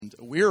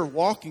And we're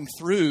walking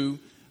through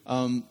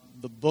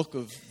the book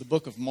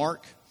of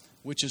Mark,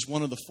 which is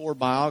one of the 4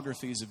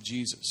 biographies of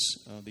Jesus.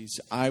 These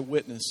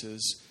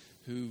eyewitnesses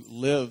who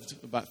lived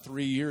about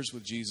 3 years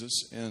with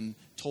Jesus and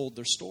told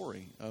their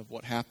story of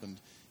what happened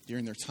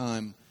during their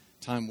time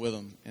with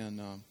him.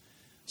 And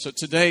so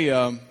today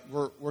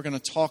we're going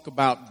to talk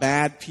about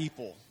bad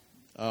people.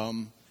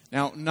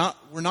 Now,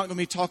 we're not going to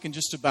be talking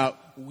just about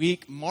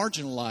weak,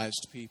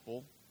 marginalized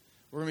people.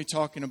 We're going to be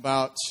talking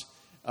about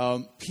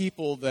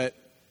people that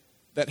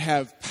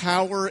have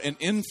power and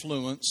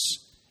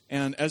influence,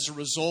 and as a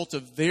result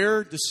of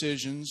their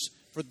decisions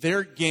for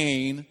their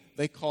gain,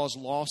 they cause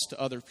loss to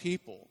other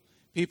people.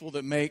 People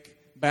that make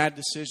bad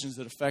decisions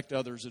that affect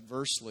others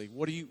adversely.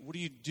 What do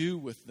you do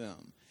with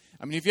them?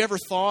 I mean, have you ever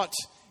thought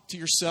to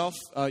yourself,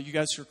 you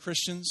guys who are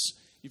Christians,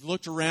 you've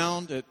looked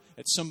around at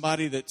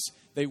somebody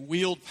they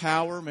wield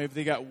power, maybe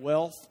they got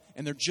wealth,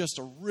 and they're just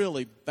a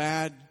really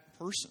bad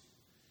person.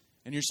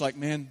 And you're just like,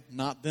 man,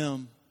 not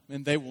them.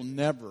 And they will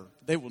never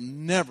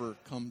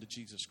come to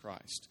Jesus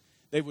Christ.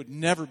 They would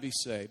never be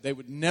saved. They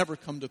would never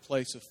come to a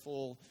place of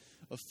full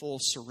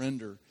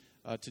surrender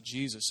to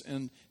Jesus.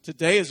 And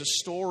today is a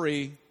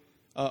story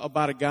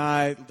about a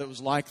guy that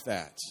was like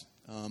that.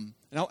 And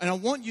I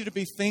want you to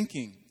be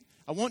thinking.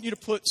 I want you to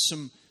put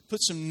some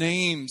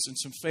names and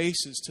some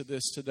faces to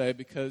this today,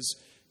 because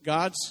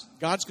God's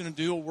going to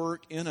do a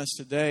work in us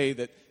today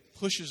that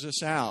pushes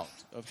us out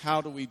of how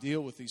do we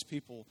deal with these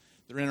people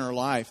that are in our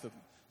life.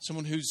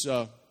 Someone who's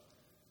a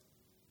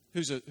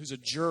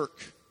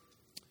jerk,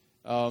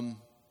 a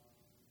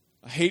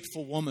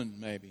hateful woman,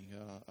 maybe.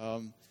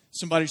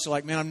 Somebody who's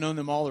like, man, I've known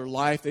them all their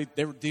life.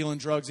 They were dealing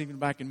drugs even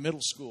back in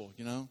middle school,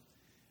 you know.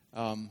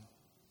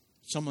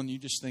 Someone you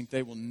just think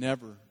they will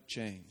never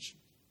change.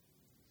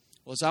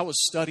 Well, as I was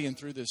studying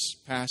through this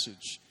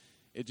passage,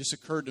 it just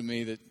occurred to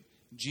me that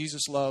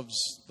Jesus loves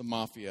the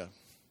mafia,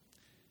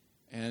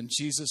 and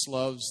Jesus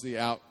loves the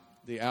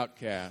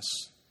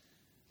outcasts.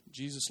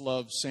 Jesus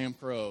loves Sam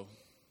Crow.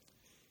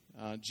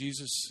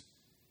 Jesus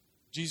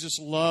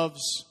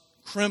loves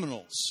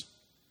criminals,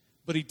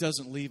 but he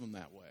doesn't leave them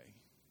that way.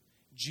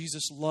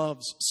 Jesus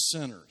loves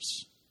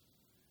sinners,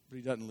 but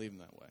he doesn't leave them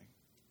that way.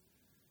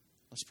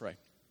 Let's pray.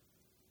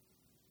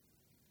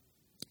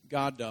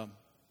 God,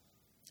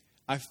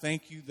 I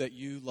thank you that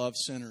you love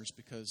sinners,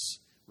 because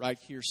right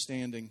here,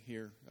 standing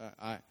here,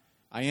 I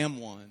am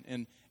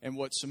one. And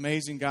what's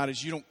amazing, God,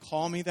 is you don't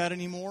call me that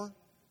anymore.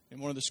 And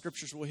one of the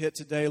scriptures we'll hit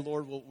today,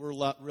 Lord,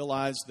 we'll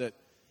realize that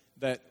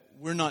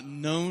we're not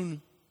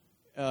known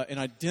and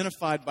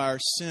identified by our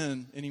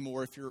sin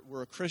anymore if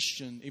we're a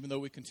Christian, even though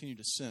we continue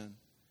to sin.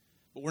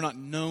 But we're not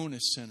known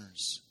as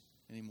sinners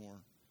anymore.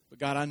 But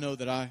God, I know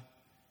that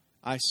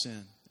I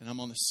sin, and I'm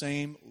on the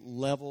same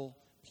level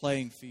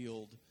playing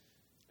field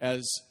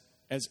as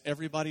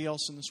everybody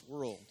else in this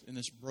world, in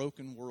this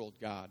broken world,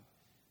 God.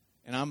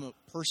 And I'm a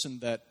person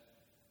that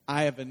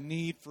I have a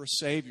need for a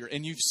Savior.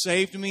 And you've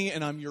saved me,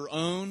 and I'm your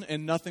own,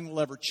 and nothing will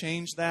ever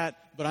change that.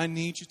 But I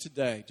need you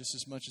today just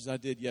as much as I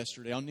did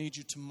yesterday. I'll need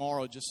you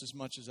tomorrow just as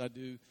much as I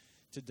do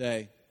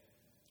today.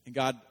 And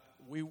God,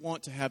 we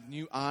want to have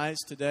new eyes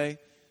today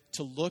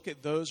to look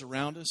at those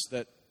around us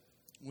that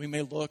we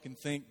may look and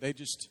think they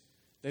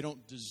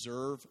don't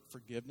deserve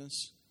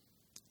forgiveness.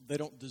 They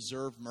don't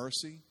deserve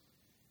mercy.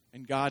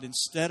 And God,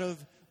 instead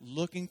of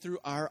looking through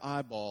our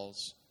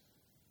eyeballs,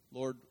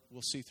 Lord,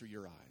 we'll see through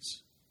your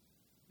eyes.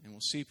 And we'll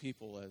see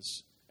people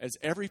as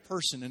every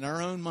person in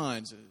our own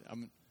minds,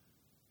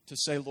 to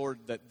say, Lord,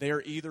 that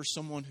they're either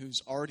someone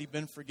who's already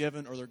been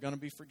forgiven or they're going to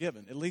be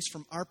forgiven, at least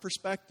from our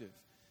perspective,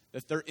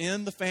 that they're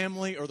in the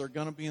family or they're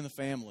going to be in the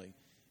family,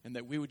 and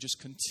that we would just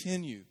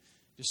continue,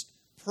 just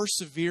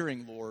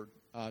persevering, Lord,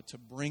 to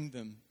bring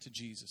them to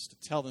Jesus,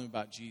 to tell them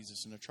about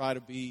Jesus, and to try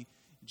to be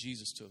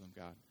Jesus to them,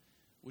 God.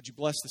 Would you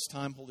bless this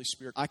time, Holy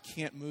Spirit? I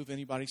can't move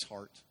anybody's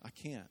heart. I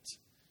can't.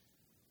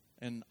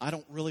 And I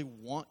don't really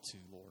want to,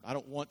 Lord. I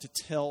don't want to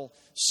tell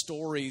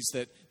stories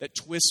that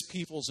twist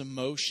people's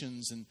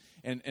emotions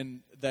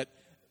and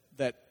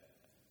that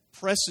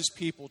presses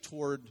people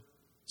toward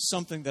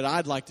something that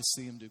I'd like to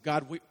see them do.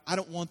 God, I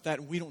don't want that,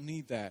 and we don't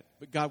need that.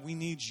 But God, we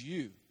need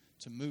you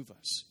to move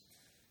us.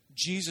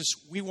 Jesus,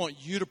 we want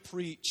you to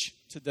preach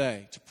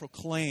today, to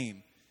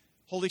proclaim.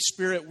 Holy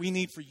Spirit, we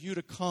need for you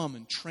to come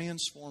and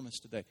transform us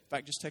today. In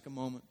fact, just take a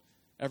moment.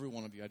 Every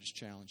one of you, I just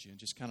challenge you. And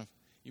just kind of,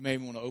 you may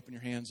even want to open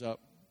your hands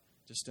up,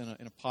 just in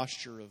a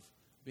posture of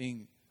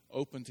being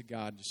open to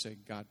God. Just say,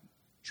 God,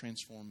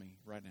 transform me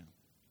right now.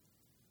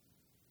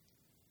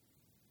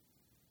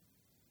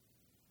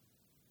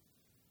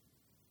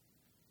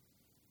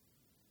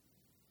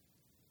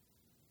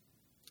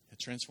 Yeah,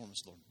 transform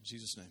us, Lord. In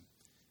Jesus' name,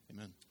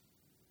 amen.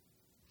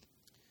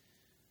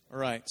 All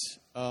right.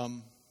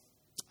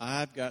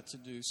 I've got to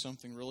do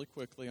something really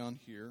quickly on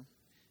here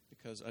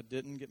because I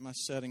didn't get my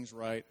settings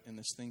right, and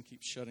this thing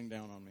keeps shutting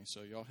down on me.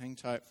 So y'all hang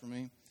tight for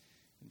me.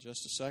 In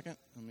just a second,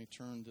 let me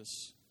turn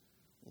this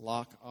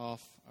lock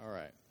off. All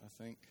right, I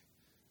think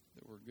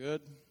that we're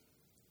good.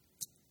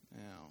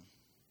 Now,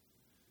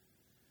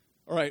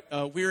 All right,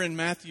 we're in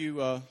Matthew.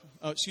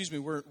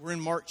 We're in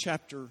Mark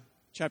chapter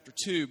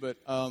 2. But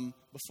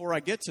before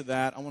I get to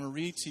that, I want to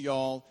read to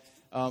y'all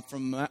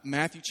from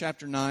Matthew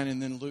chapter 9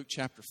 and then Luke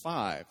chapter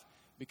 5,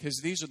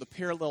 because these are the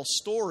parallel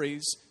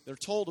stories that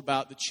are told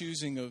about the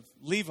choosing of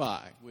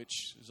Levi,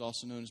 which is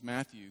also known as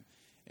Matthew.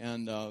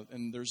 And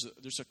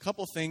there's a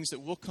couple things that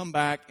we'll come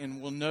back and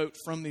we'll note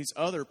from these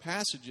other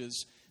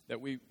passages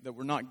that we're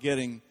not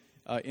getting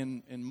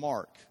in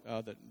Mark,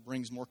 that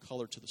brings more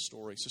color to the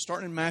story. So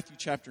starting in Matthew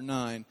chapter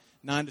 9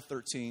 to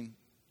 13.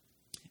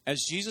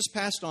 As Jesus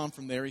passed on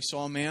from there, he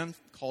saw a man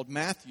called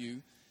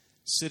Matthew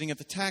sitting at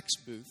the tax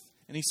booth,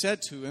 and he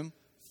said to him,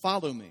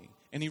 "Follow me."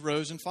 And he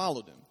rose and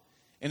followed him.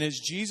 And as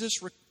Jesus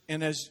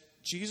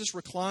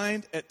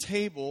reclined at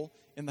table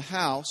in the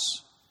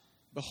house,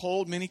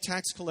 behold, many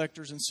tax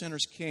collectors and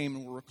sinners came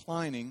and were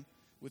reclining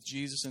with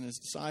Jesus and his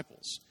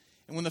disciples.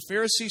 And when the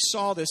Pharisees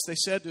saw this, they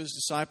said to his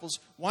disciples,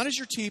 "Why does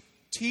your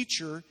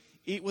teacher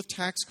eat with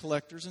tax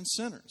collectors and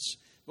sinners?"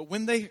 But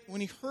when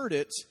he heard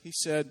it, he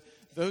said,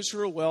 "Those who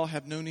are well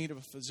have no need of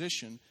a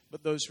physician,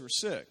 but those who are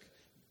sick.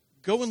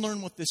 Go and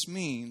learn what this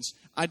means.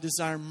 I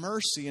desire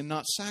mercy and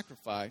not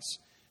sacrifice,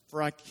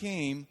 for I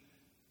came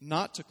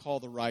not to call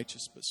the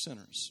righteous, but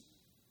sinners."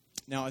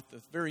 Now, at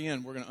the very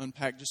end, we're going to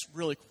unpack just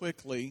really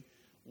quickly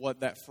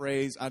what that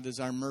phrase, "I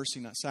desire mercy,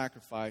 not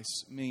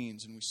sacrifice,"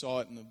 means. And we saw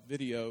it in the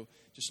video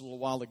just a little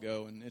while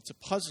ago, and it's a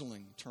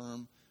puzzling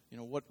term. You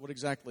know, what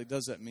exactly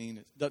does that mean?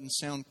 It doesn't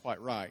sound quite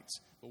right,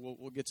 but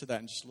we'll get to that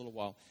in just a little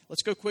while.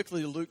 Let's go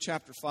quickly to Luke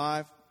chapter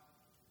 5,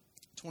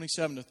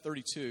 27 to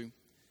 32.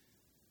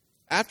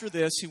 After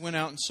this, he went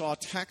out and saw a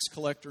tax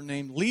collector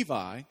named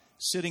Levi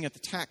sitting at the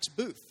tax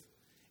booth.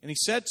 And he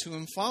said to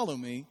him, "Follow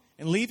me."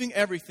 And leaving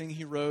everything,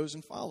 he rose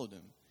and followed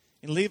him.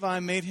 And Levi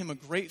made him a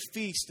great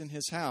feast in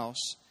his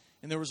house,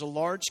 and there was a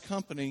large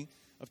company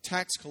of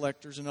tax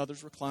collectors and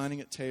others reclining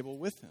at table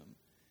with him.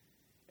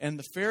 And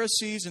the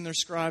Pharisees and their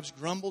scribes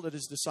grumbled at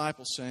his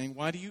disciples, saying,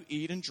 "Why do you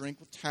eat and drink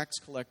with tax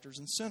collectors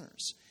and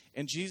sinners?"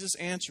 And Jesus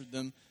answered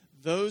them,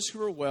 "Those who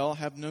are well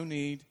have no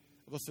need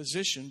of a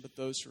physician, but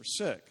those who are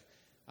sick.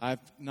 I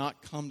have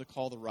not come to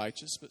call the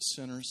righteous, but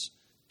sinners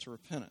to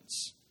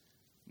repentance."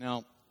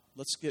 Now,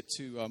 let's get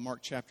to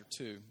Mark chapter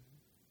 2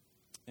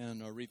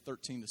 and read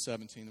 13 to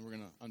 17, and we're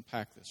going to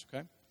unpack this,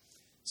 okay? It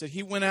said,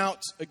 "He went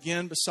out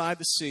again beside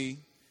the sea,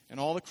 and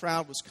all the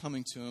crowd was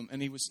coming to him,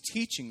 and he was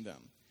teaching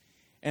them.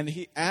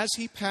 And as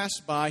he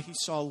passed by, he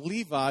saw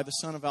Levi, the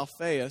son of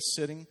Alphaeus,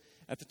 sitting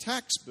at the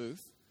tax booth.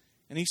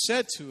 And he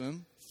said to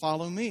him,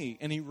 'Follow me.'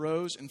 And he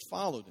rose and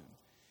followed him.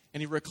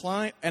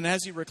 And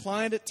as he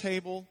reclined at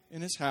table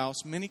in his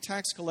house, many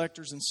tax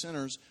collectors and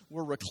sinners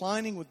were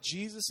reclining with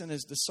Jesus and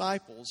his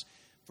disciples,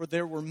 for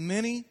there were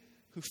many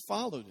who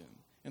followed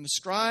him. And the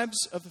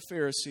scribes of the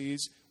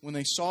Pharisees, when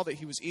they saw that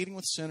he was eating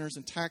with sinners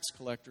and tax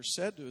collectors,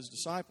 said to his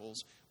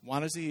disciples,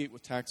 'Why does he eat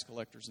with tax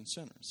collectors and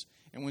sinners?'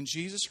 And when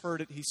Jesus heard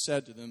it, he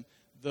said to them,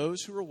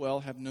 'Those who are well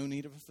have no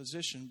need of a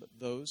physician, but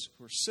those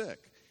who are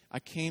sick.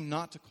 I came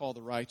not to call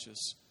the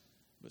righteous,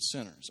 but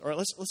sinners.'" All right,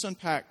 let's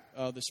unpack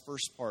this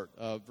first part,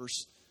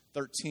 verse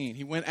 13.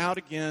 "He went out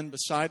again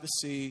beside the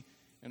sea,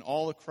 and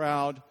all the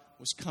crowd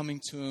was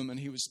coming to him, and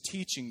he was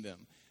teaching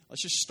them."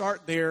 Let's just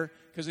start there,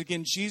 because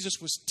again, Jesus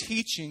was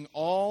teaching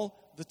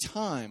all the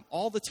time.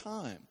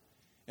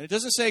 And it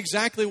doesn't say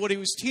exactly what he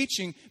was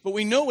teaching, but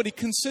we know what he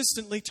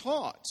consistently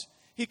taught.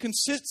 He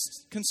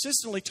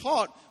consistently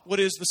taught what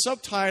is the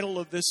subtitle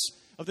of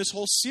this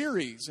whole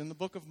series in the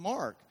book of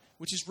Mark,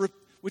 which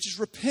is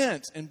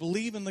repent and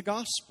believe in the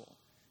gospel.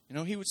 You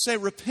know, he would say,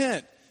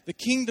 "Repent, the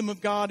kingdom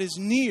of God is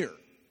near.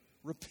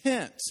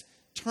 Repent,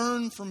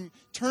 turn from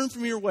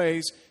your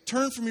ways,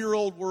 turn from your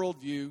old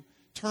worldview,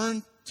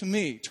 turn to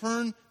me,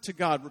 turn to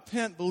God.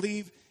 Repent,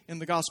 believe in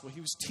the gospel."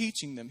 He was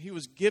teaching them. He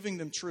was giving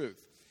them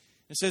truth.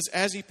 It says,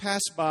 as he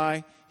passed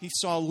by, he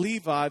saw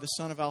Levi, the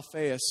son of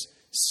Alphaeus,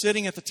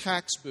 sitting at the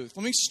tax booth.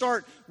 Let me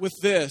start with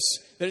this,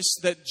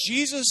 that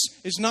Jesus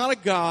is not a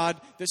God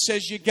that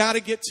says, "You got to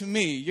get to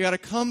me, you got to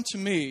come to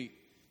me,"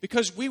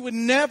 because we would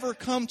never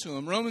come to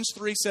him. Romans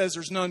 3 says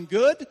there's none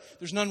good,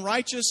 there's none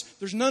righteous,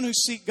 there's none who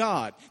seek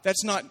God.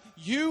 That's not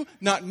you,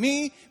 not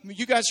me.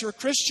 You guys who are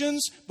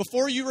Christians,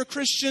 before you were a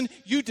Christian,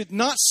 you did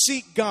not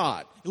seek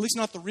God, at least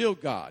not the real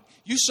God.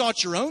 You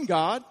sought your own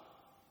God.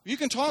 We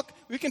can talk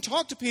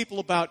to people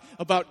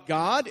about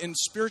God and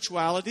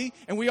spirituality,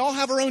 and we all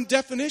have our own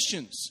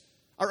definitions,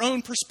 our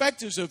own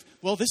perspectives of,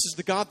 well, this is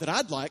the God that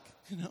I'd like,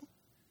 you know.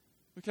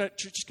 We could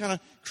just kind of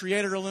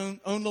create our own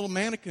little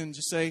mannequin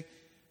to say,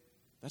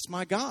 that's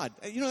my God.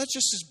 You know, that's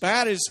just as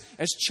bad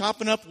as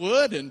chopping up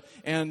wood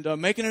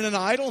and making it an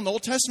idol. And the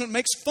Old Testament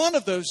makes fun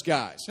of those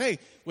guys. Hey,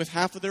 with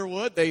half of their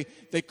wood, they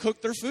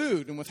cooked their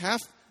food, and with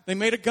half, they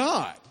made a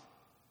God.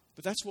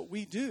 But that's what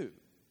we do.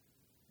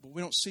 But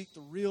we don't seek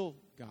the real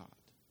God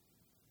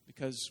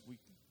because we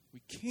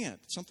can't.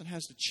 Something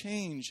has to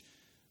change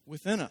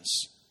within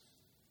us.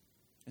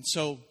 And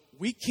so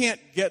we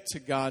can't get to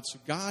God, so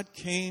God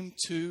came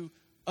to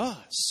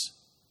us.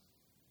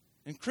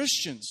 And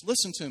Christians,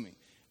 listen to me.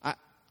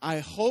 I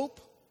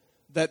hope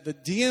that the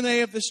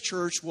DNA of this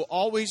church will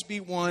always be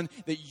one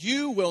that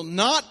you will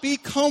not be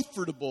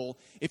comfortable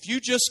if you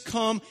just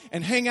come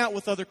and hang out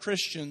with other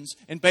Christians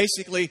and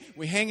basically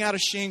we hang out a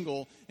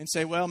shingle and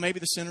say, well, maybe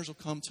the sinners will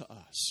come to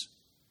us.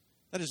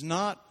 That is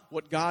not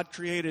what God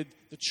created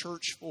the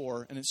church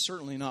for, and it's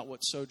certainly not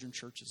what Sojourn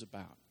Church is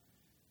about.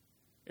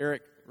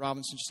 Eric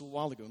Robinson, just a little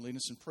while ago, leading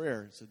us in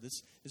prayer, said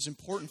this is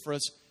important for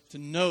us to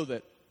know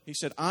that. He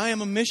said, I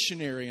am a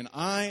missionary and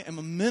I am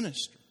a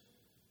minister.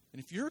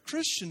 And if you're a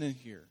Christian in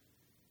here,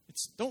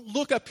 don't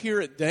look up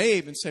here at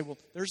Dave and say, well,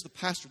 there's the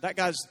pastor. That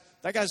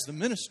guy's the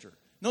minister.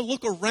 No,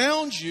 look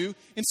around you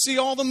and see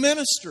all the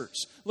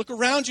ministers. Look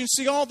around you and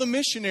see all the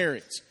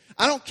missionaries.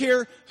 I don't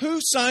care who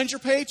signs your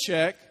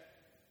paycheck.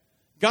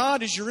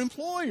 God is your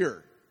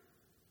employer.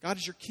 God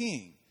is your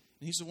king.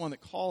 And He's the one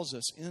that calls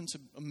us into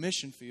a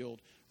mission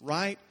field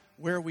right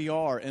where we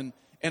are. And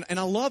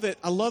I love it.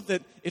 I love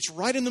that it's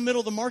right in the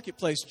middle of the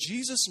marketplace.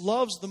 Jesus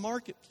loves the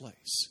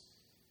marketplace.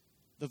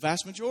 The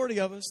vast majority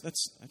of us,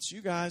 that's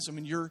you guys. I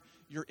mean, you're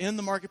in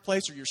the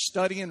marketplace, or you're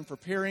studying and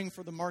preparing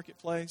for the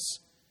marketplace.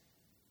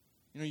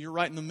 You know, you're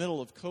right in the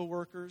middle of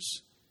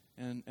coworkers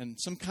and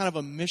some kind of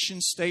a mission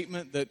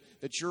statement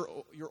that your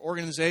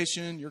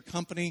organization, your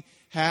company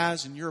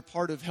has, and you're a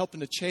part of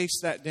helping to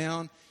chase that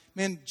down.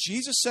 Man,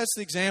 Jesus sets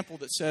the example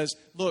that says,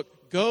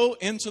 look, go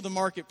into the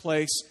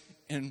marketplace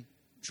and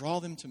draw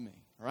them to me.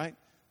 All right?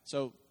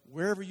 So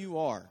wherever you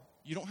are,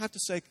 you don't have to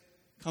say,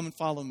 come and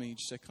follow me.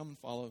 Just say, come and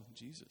follow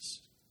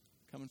Jesus.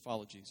 Come and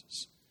follow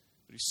Jesus.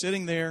 But He's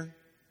sitting there.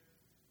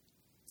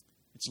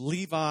 It's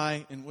Levi.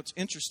 And what's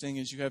interesting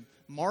is you have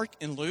Mark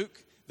and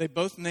Luke. They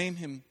both name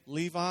him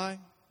Levi.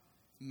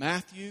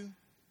 Matthew,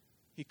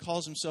 he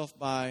calls himself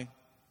by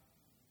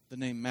the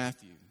name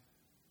Matthew.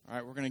 All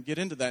right, we're going to get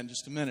into that in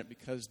just a minute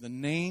because the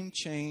name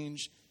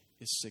change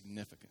is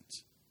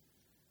significant.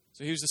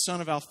 So he was the son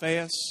of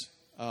Alphaeus.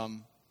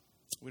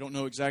 We don't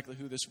know exactly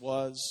who this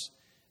was.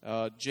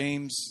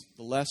 James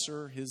the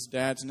Lesser, his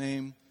dad's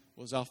name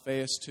was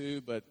Alphaeus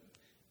too, but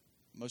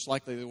most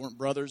likely they weren't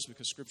brothers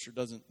because Scripture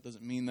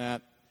doesn't mean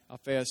that.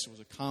 Alphaeus was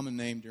a common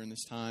name during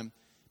this time,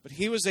 but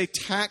he was a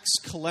tax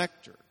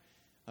collector.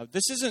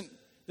 This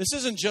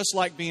isn't just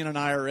like being an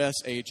IRS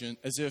agent,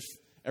 as if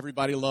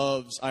everybody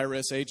loves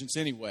IRS agents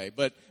anyway.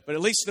 But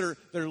at least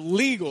they're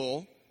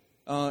legal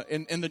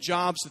in the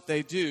jobs that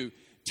they do.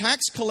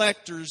 Tax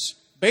collectors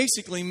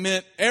basically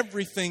meant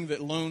everything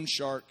that loan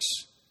sharks,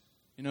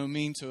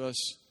 mean to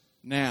us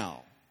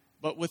now,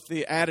 but with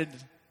the added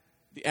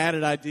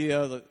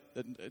idea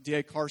that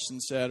D.A.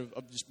 Carson said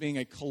of just being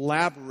a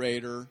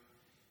collaborator,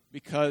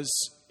 because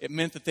it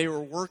meant that they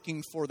were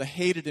working for the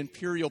hated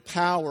imperial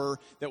power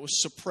that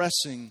was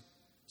suppressing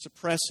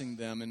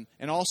them,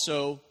 and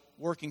also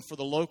working for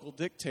the local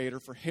dictator,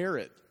 for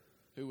Herod,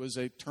 who was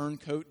a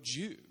turncoat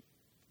Jew.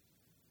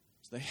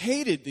 So they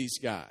hated these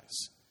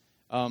guys.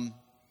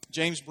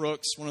 James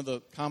Brooks, one of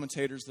the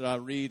commentators that I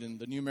read in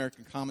the New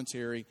American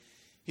Commentary,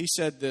 he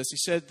said this. He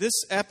said, this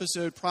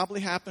episode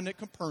probably happened at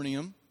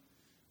Capernaum,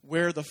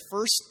 where the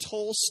first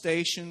toll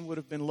station would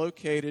have been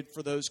located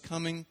for those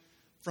coming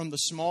from the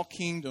small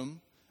kingdom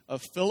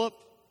of Philip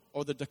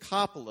or the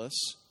Decapolis,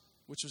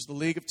 which was the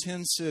League of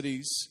 10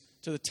 Cities,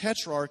 to the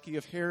tetrarchy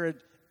of Herod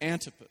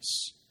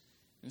Antipas.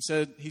 And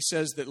he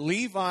says that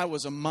Levi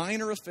was a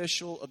minor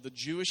official of the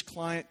Jewish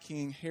client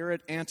king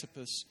Herod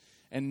Antipas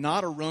and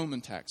not a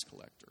Roman tax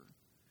collector.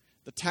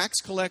 The tax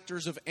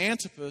collectors of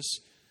Antipas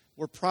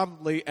were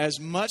probably as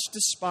much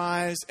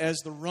despised as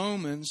the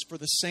Romans for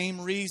the same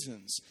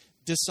reasons: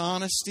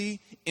 dishonesty,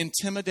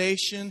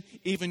 intimidation,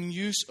 even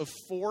use of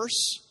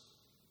force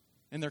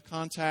in their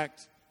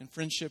contact and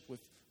friendship with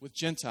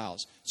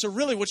Gentiles. So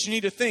really what you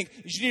need to think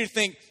is you need to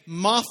think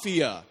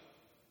mafia.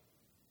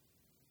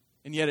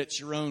 And yet it's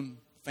your own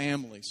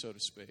family, so to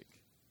speak.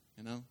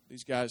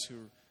 These guys who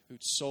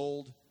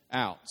sold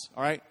out.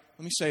 All right,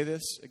 let me say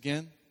this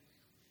again.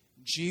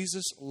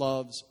 Jesus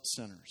loves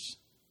sinners,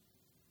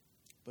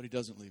 but He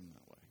doesn't leave them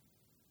that way.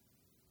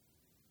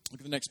 Look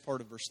at the next part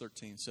of verse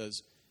 13. It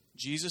says,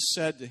 Jesus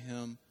said to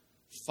him,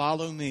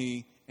 follow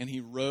me, and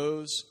he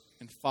rose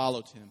and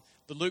followed him.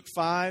 The Luke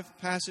 5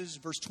 passage,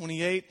 verse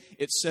 28,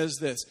 it says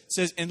this. It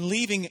says, and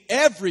leaving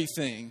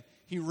everything,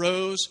 he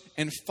rose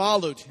and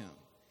followed him.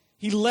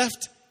 He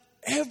left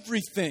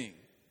everything.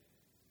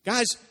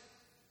 Guys,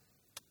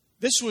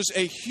 this was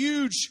a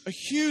huge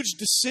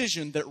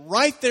decision that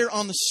right there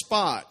on the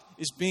spot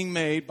is being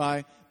made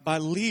by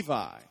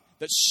Levi.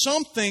 That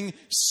something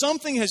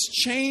has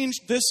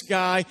changed this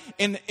guy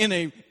in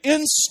an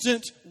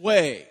instant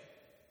way.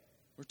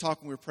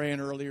 We were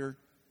praying earlier,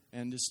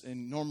 and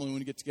normally when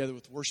we get together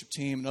with the worship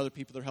team and other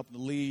people that are helping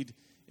to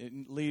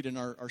lead in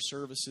our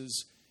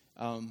services,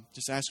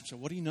 just ask them, so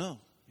what do you know?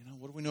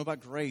 What do we know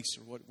about grace,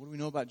 or what do we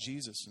know about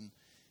Jesus?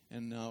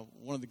 And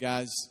one of the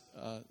guys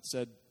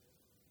said,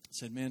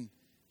 man,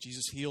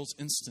 Jesus heals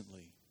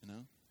instantly,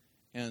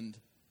 and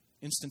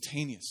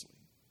instantaneously.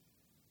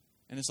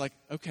 And it's like,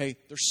 okay,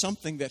 there's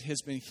something that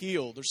has been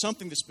healed. There's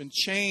something that's been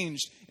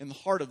changed in the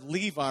heart of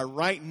Levi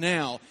right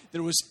now. That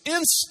it was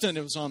instant.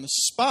 It was on the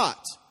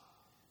spot.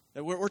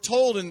 That we're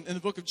told in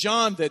the book of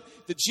John that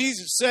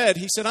Jesus said,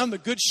 He said, I'm the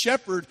good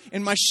shepherd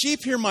and my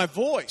sheep hear my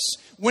voice.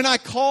 When I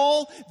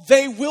call,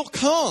 they will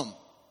come.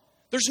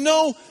 There's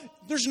no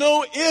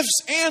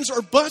ifs, ands,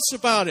 or buts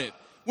about it.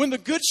 When the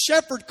good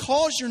shepherd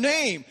calls your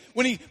name,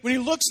 when he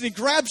looks and he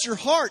grabs your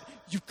heart,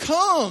 you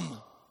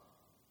come.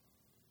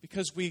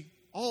 Because we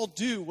all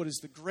do what is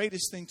the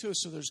greatest thing to us.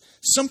 So there's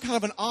some kind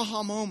of an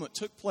aha moment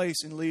took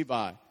place in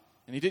Levi.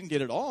 And he didn't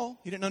get it all.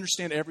 He didn't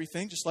understand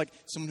everything, just like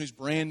someone who's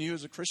brand new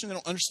as a Christian. They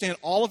don't understand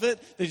all of it.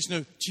 They just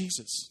know,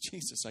 Jesus.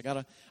 I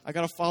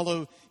gotta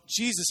follow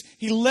Jesus.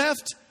 He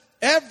left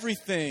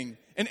everything.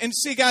 And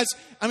see, guys,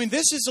 I mean,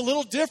 this is a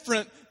little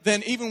different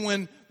than even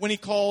when he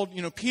called,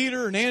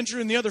 Peter and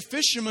Andrew and the other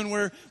fishermen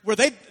where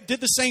they did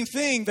the same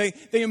thing.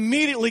 They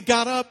immediately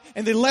got up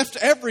and they left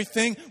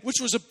everything, which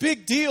was a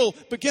big deal.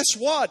 But guess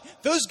what?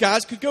 Those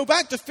guys could go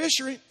back to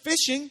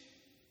fishing.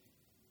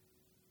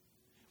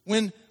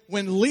 When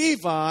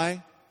Levi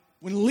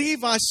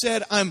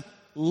said, I'm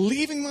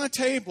leaving my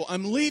table,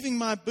 I'm leaving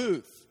my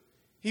booth,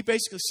 he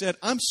basically said,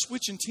 I'm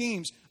switching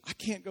teams. I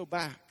can't go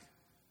back.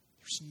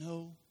 There's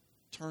no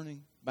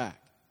turning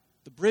back.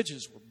 The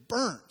bridges were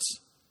burnt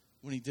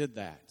when he did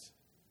that.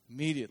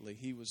 Immediately,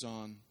 he was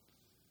on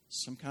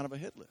some kind of a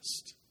hit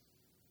list.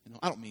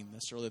 I don't mean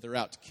necessarily they're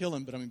out to kill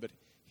him, but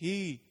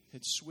he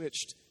had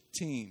switched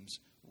teams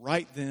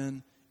right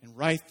then and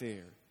right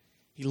there.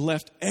 He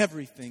left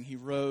everything. He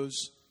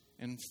rose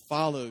and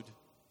followed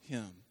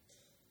him.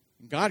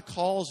 And God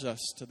calls us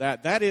to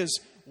that. That is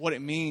what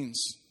it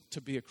means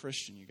to be a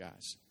Christian, you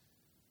guys.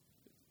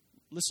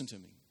 Listen to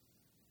me.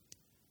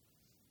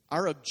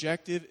 Our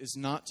objective is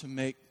not to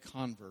make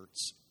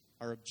converts.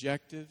 Our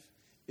objective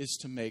is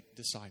to make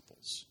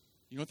disciples.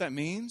 You know what that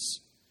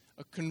means?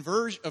 A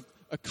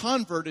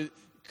convert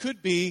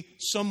could be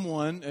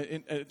someone,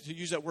 to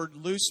use that word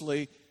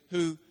loosely,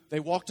 who they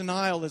walked an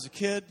aisle as a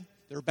kid,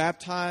 they were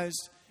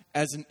baptized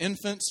as an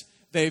infant,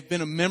 they've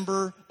been a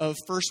member of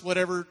First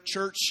Whatever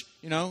Church,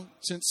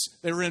 since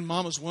they were in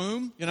mama's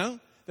womb,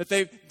 that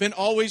they've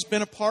always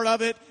been a part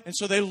of it. And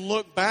so they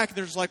look back,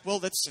 there's like, well,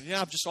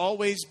 I've just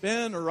always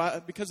been,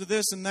 or because of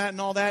this and that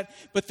and all that.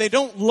 But they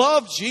don't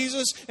love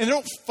Jesus and they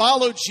don't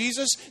follow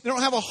Jesus. They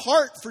don't have a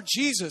heart for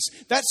Jesus.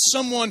 That's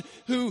someone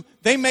who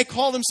they may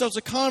call themselves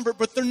a convert,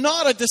 but they're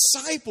not a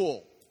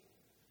disciple.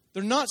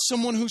 They're not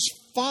someone who's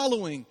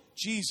following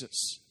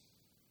Jesus.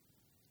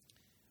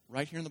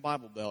 Right here in the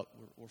Bible Belt,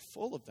 we're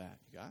full of that,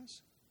 you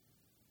guys.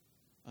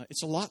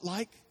 It's a lot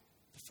like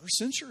the first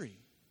century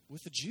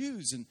with the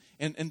Jews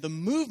and the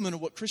movement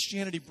of what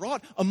Christianity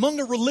brought among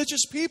a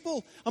religious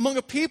people, among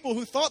a people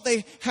who thought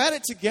they had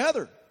it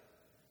together.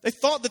 They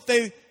thought that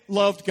they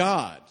loved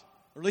God,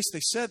 or at least they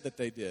said that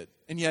they did.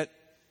 And yet,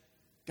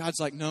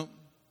 God's like, no.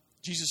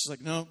 Jesus is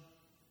like, no,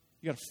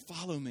 you got to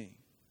follow me.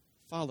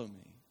 Follow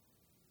me.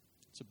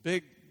 It's a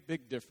big,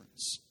 big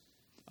difference.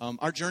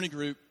 Our journey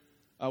group,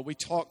 we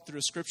talked through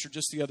a scripture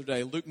just the other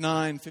day, Luke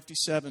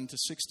 9:57 to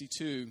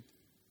 62.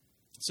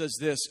 It says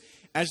this,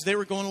 as they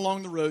were going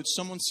along the road,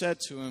 someone said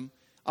to him,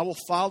 I will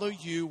follow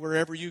you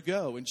wherever you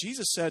go. And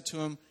Jesus said to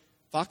him,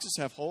 foxes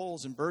have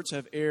holes and birds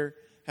of the air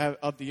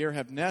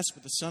have nests,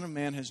 but the Son of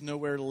Man has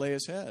nowhere to lay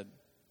his head.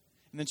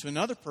 And then to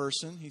another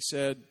person, he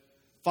said,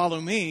 follow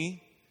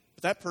me.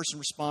 But that person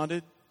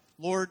responded,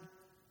 Lord,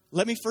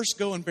 let me first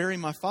go and bury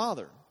my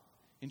father.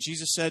 And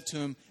Jesus said to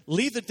him,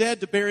 leave the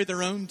dead to bury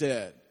their own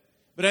dead.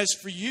 But as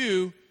for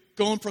you,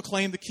 go and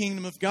proclaim the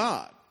kingdom of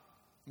God.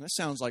 And that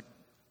sounds like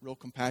real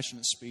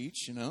compassionate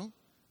speech,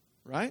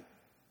 right?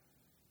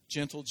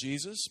 Gentle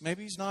Jesus.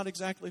 Maybe he's not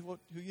exactly who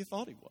you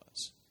thought he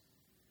was.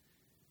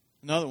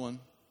 Another one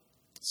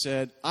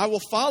said, I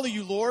will follow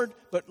you, Lord,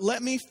 but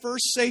let me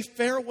first say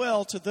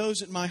farewell to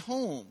those at my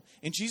home.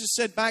 And Jesus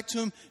said back to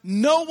him,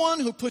 no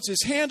one who puts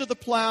his hand to the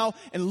plow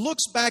and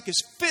looks back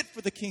is fit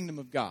for the kingdom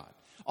of God.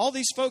 All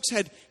these folks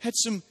had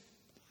some,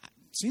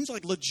 seems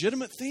like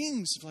legitimate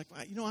things. Like,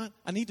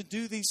 I need to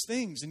do these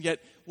things. And yet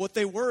what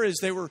they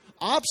were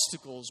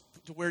obstacles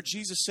to where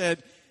Jesus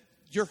said,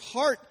 your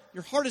heart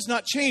has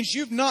not changed.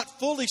 You've not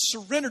fully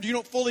surrendered. You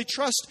don't fully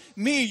trust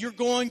me. You're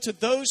going to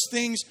those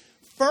things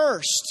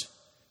first.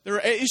 There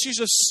are issues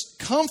of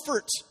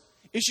comfort,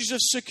 issues of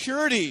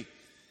security,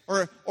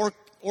 or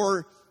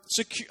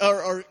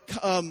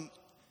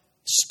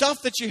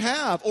stuff that you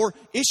have, or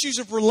issues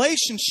of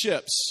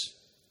relationships,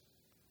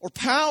 or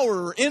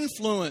power, or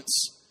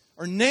influence,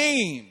 or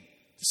name.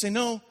 To say,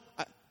 no,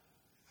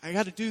 I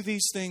got to do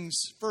these things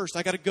first.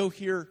 I got to go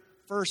here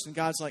first. And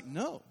God's like,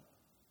 no.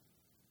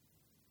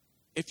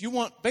 If you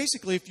want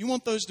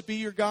those to be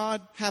your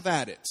God, have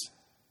at it.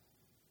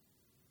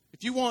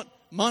 If you want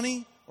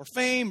money or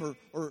fame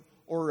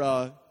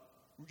or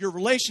your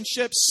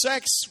relationships,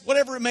 sex,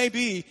 whatever it may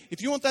be,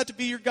 if you want that to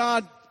be your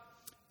God,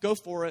 go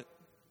for it.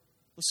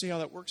 Let's see how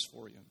that works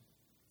for you.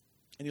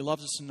 And he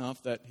loves us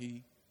enough that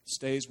he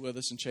stays with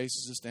us and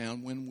chases us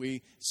down when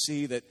we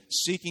see that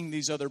seeking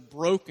these other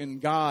broken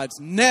gods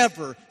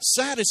never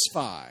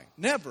satisfy.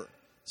 Never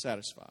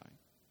satisfy.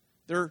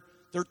 They're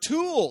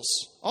tools.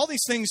 All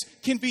these things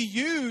can be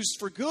used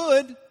for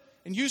good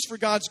and used for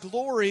God's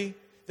glory.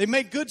 They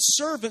make good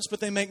servants, but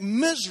they make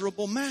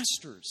miserable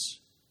masters.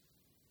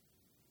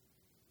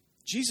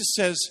 Jesus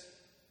says,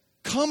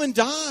 come and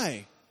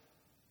die.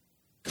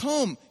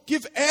 Come,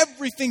 give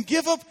everything,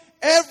 give up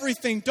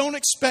everything. Don't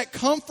expect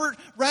comfort.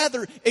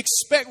 Rather,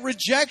 expect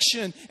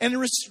rejection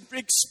and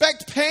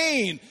expect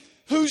pain.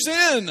 Who's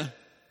in?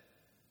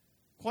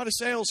 Quite a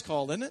sales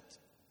call, isn't it?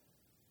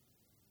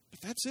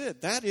 But that's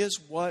it. That is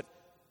what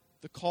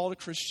the call to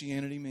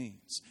Christianity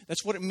means.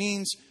 That's what it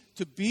means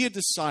to be a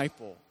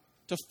disciple,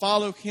 to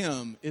follow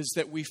Him, is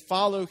that we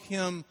follow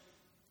Him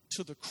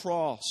to the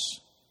cross.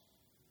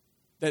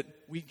 That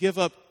we give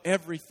up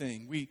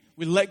everything. We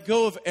let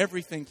go of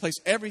everything, place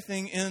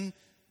everything into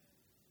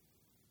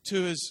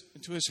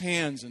His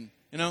hands. And,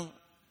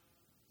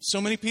 so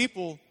many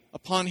people,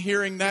 upon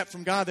hearing that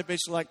from God, they're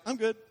basically like, I'm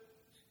good.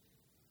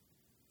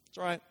 It's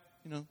all right.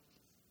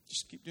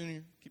 Just keep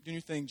doing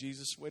your thing,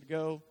 Jesus. Way to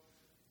go.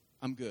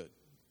 I'm good.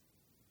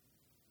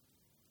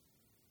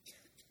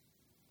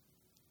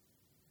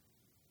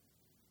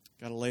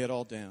 Got to lay it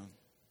all down.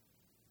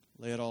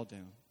 Lay it all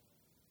down.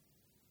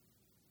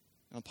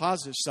 On the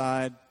positive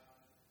side,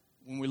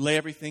 when we lay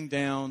everything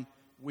down,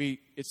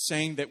 it's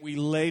saying that we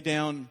lay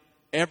down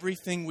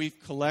everything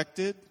we've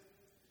collected,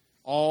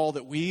 all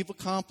that we've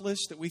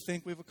accomplished, that we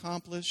think we've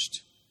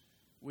accomplished.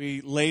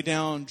 We lay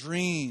down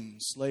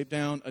dreams, lay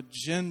down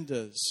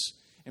agendas,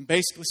 and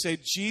basically say,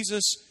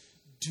 Jesus,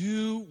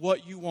 do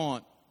what you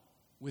want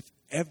with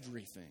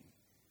everything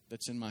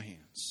that's in my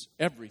hands.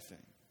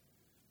 Everything.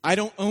 I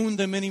don't own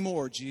them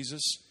anymore,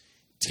 Jesus.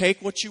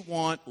 Take what you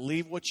want,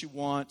 leave what you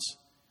want.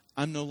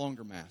 I'm no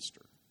longer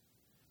master.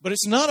 But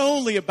it's not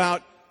only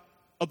about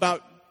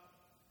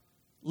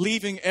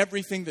leaving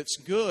everything that's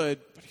good,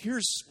 but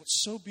here's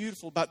what's so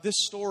beautiful about this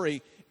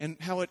story and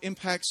how it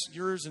impacts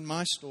yours and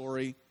my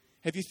story.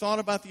 Have you thought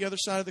about the other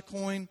side of the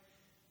coin?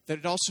 That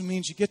it also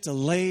means you get to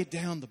lay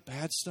down the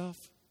bad stuff?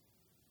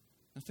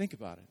 Now think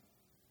about it.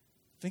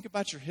 Think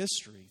about your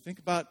history. Think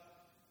about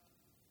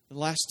the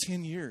last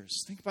 10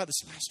 years. Think about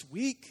this last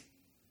week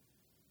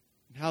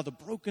and how the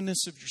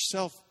brokenness of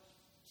yourself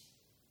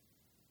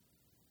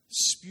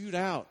spewed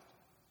out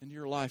into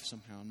your life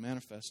somehow and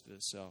manifested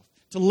itself.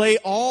 To lay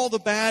all the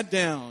bad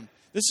down.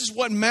 This is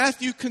what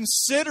Matthew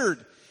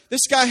considered.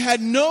 This guy had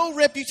no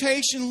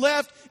reputation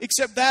left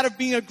except that of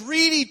being a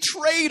greedy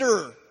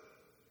traitor.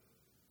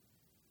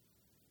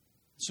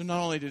 So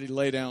not only did he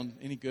lay down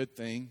any good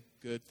thing,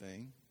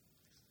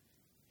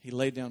 he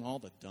laid down all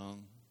the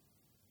dung.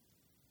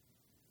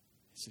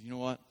 He said, you know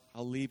what?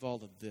 I'll leave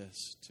all of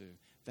this too.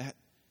 That's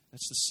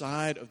the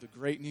side of the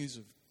great news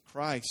of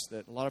Christ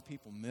that a lot of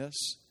people miss.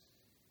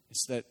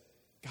 It's that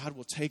God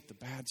will take the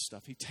bad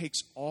stuff. He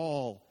takes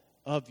all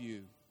of you.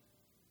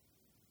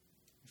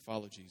 You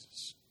follow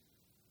Jesus.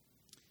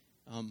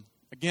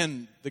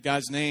 Again, the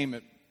guy's name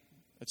at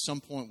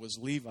some point was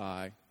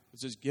Levi. It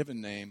was his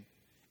given name.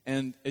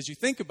 And as you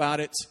think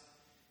about it,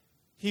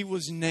 he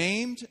was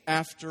named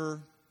after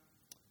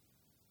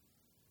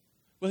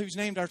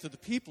the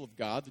people of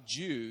God, the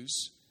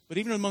Jews. But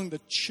even among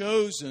the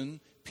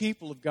chosen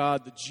people of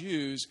God, the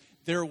Jews,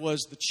 there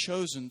was the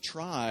chosen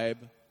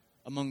tribe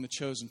among the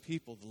chosen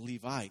people, the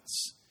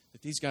Levites.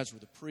 That these guys were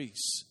the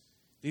priests.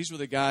 These were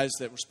the guys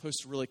that were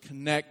supposed to really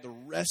connect the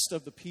rest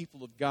of the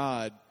people of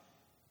God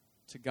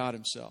to God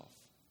Himself.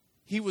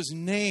 He was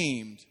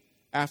named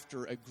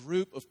after a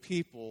group of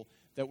people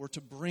that were to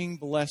bring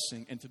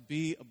blessing and to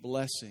be a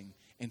blessing.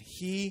 And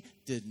he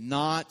did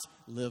not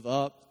live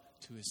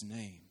up to his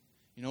name.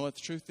 You know what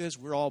the truth is?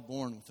 We're all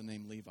born with the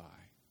name Levi.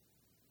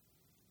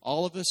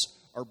 All of us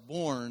are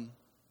born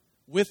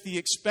with the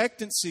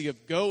expectancy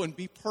of go and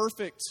be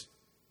perfect.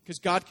 Because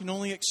God can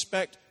only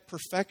expect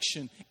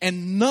perfection.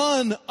 And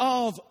none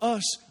of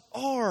us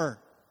are.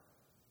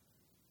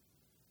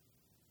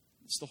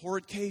 It's the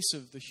horrid case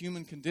of the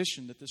human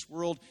condition that this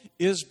world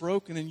is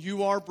broken and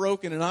you are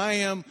broken and I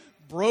am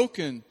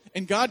broken.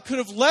 And God could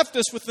have left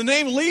us with the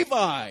name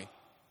Levi.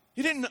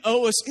 He didn't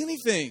owe us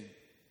anything.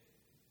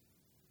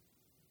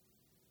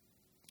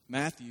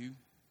 Matthew,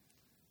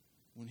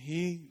 when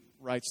he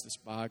writes this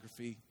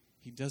biography,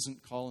 he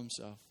doesn't call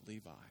himself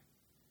Levi.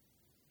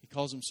 He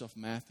calls himself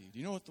Matthew. Do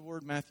you know what the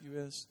word Matthew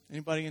is?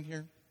 Anybody in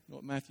here know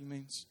what Matthew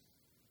means?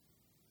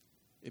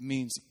 It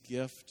means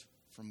gift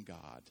from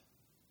God.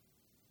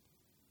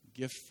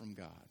 Gift from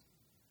God.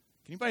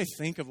 Can anybody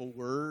think of a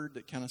word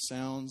that kind of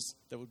sounds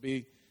that would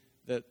be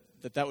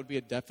that would be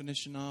a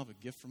definition of a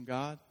gift from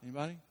God?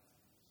 Anybody?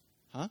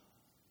 Huh?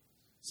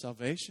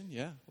 Salvation?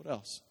 Yeah. What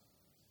else?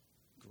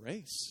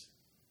 Grace.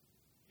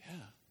 Yeah.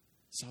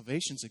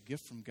 Salvation's a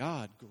gift from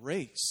God.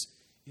 Grace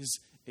is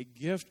a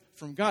gift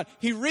from God.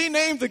 He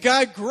renamed the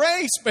guy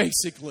Grace,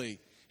 basically.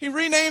 He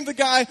renamed the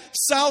guy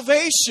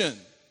Salvation.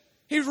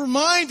 He's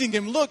reminding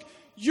him, look,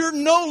 you're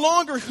no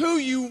longer who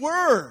you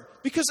were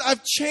because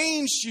I've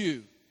changed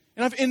you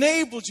and I've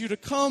enabled you to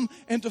come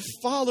and to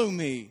follow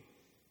me.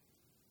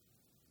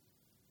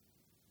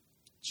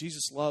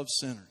 Jesus loves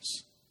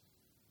sinners,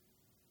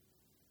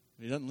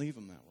 but He doesn't leave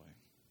them that way.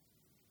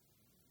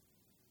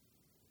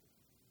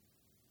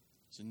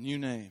 It's a new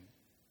name.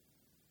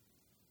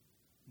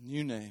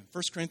 New name.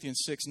 1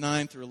 Corinthians 6,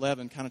 9 through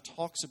 11 kind of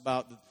talks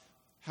about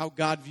how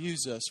God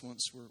views us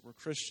once we're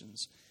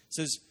Christians. It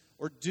says,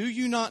 "Or do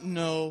you not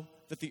know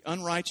that the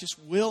unrighteous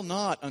will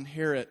not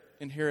inherit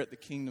the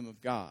kingdom of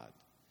God?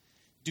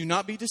 Do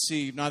not be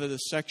deceived, neither the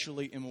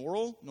sexually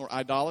immoral, nor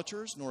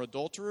idolaters, nor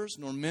adulterers,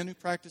 nor men who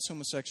practice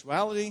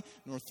homosexuality,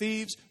 nor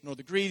thieves, nor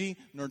the greedy,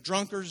 nor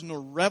drunkards,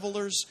 nor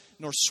revelers,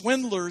 nor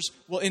swindlers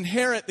will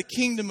inherit the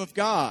kingdom of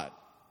God."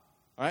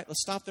 All right,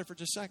 let's stop there for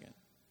just a second.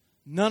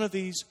 None of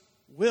these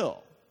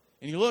will.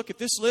 And you look at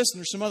this list, and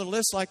there's some other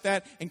lists like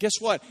that, and guess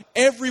what?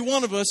 Every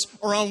one of us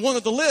are on one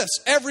of the lists.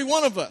 Every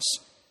one of us.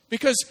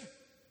 Because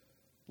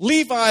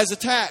Levi is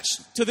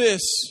attached to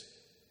this.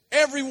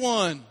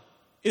 Everyone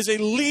is a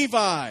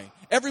Levi.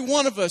 Every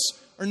one of us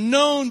are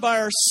known by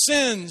our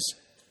sins.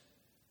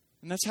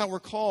 And that's how we're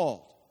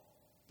called.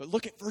 But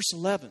look at verse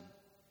 11.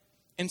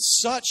 "And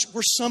such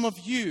were some of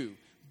you.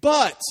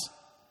 But,"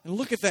 and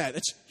look at that.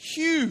 It's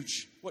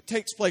huge what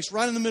takes place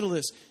right in the middle of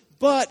this.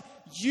 "But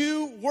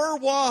you were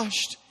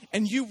washed,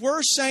 and you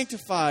were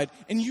sanctified,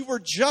 and you were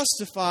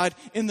justified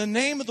in the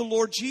name of the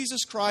Lord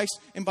Jesus Christ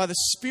and by the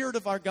Spirit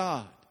of our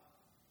God."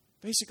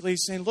 Basically,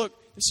 he's saying, look,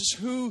 this is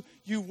who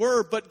you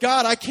were. But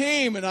God, I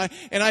came and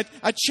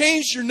I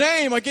changed your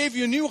name. I gave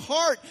you a new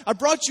heart. I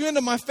brought you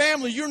into my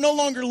family. You're no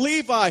longer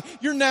Levi.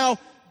 You're now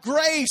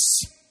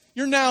grace.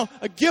 You're now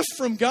a gift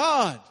from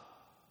God.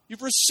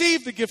 You've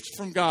received the gift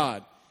from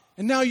God.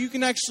 And now you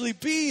can actually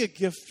be a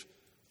gift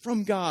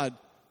from God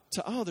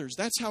to others.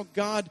 That's how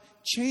God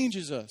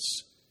changes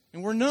us.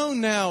 And we're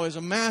known now as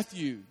a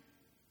Matthew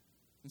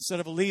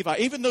instead of a Levi.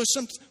 Even though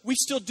we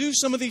still do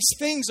some of these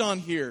things on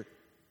here,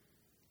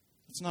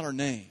 it's not our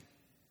name.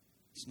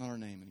 It's not our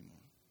name anymore.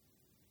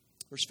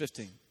 Verse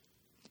 15.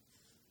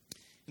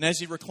 "And as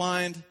he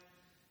reclined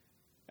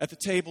at the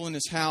table in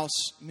his house,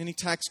 many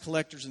tax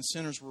collectors and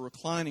sinners were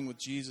reclining with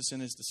Jesus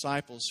and his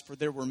disciples, for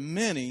there were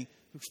many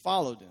who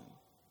followed him."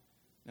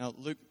 Now,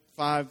 Luke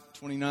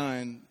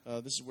 5:29,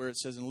 this is where it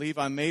says, "And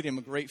Levi made him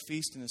a great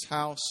feast in his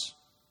house.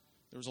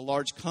 There was a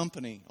large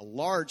company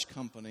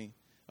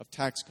of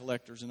tax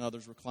collectors and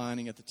others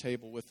reclining at the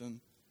table with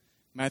him."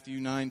 Matthew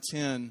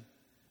 9:10,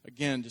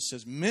 again, just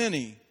says,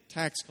 "Many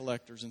tax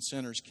collectors and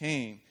sinners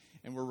came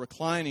and were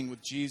reclining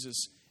with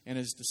Jesus and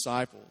his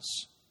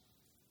disciples."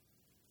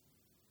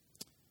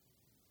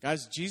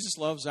 Guys, Jesus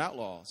loves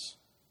outlaws,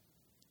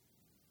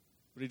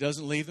 but he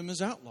doesn't leave them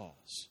as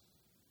outlaws.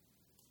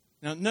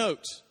 Now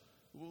note,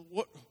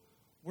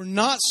 we're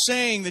not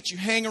saying that you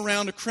hang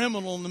around a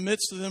criminal in the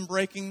midst of them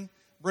breaking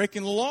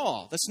the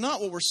law. That's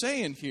not what we're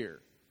saying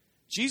here.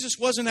 Jesus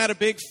wasn't at a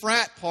big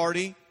frat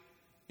party,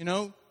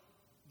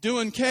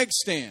 doing keg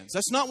stands.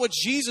 That's not what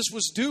Jesus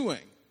was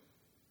doing.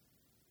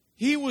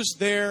 He was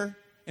there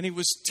and he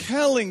was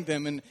telling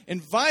them and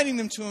inviting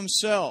them to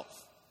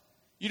himself.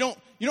 You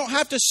don't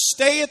have to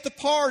stay at the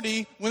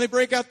party when they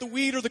break out the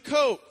weed or the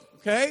coke,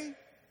 okay?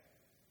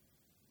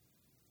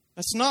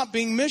 That's not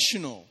being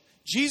missional.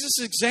 Jesus'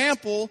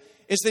 example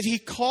is that he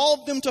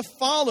called them to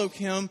follow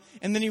him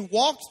and then he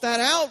walked that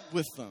out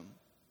with them.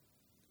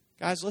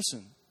 Guys,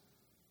 listen.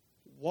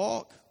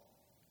 Walk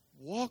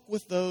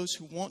with those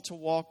who want to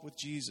walk with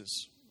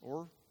Jesus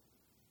or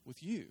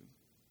with you.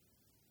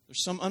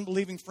 There's some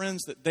unbelieving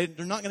friends that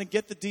they're not going to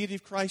get the deity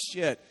of Christ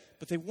yet,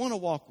 but they want to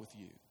walk with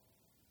you.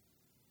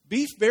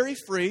 Be very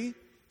free.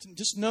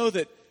 Just know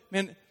that,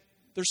 man,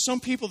 there's some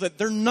people that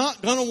they're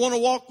not going to want to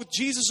walk with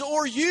Jesus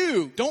or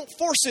you. Don't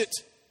force it.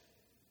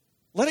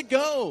 Let it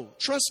go.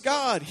 Trust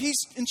God. He's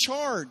in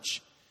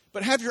charge.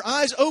 But have your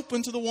eyes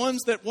open to the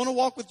ones that want to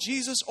walk with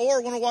Jesus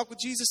or want to walk with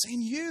Jesus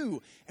and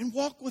you. And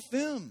walk with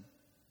them.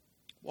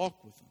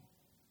 Walk with them.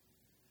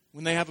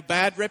 When they have a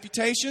bad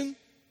reputation,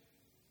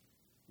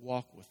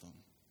 walk with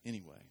them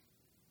anyway.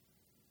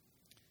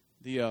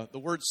 The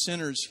word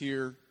sinners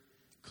here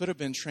could have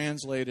been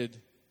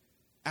translated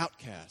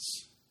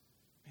outcasts.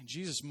 And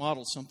Jesus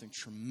modeled something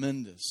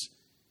tremendous.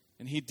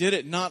 And he did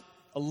it not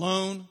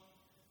alone,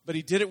 but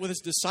he did it with his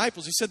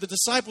disciples. He said the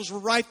disciples were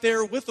right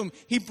there with him.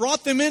 He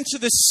brought them into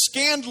this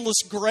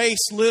scandalous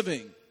grace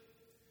living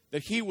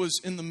that he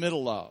was in the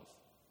middle of.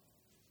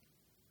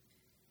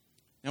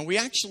 Now we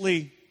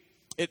actually,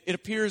 it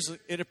appears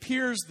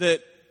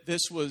that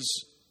this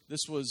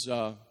was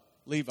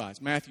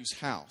Levi's, Matthew's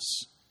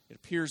house. It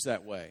appears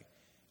that way.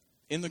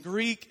 In the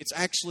Greek, it's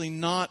actually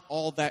not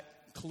all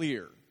that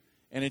clear,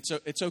 and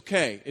it's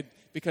okay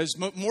because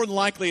more than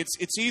likely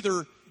it's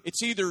either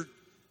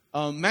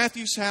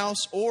Matthew's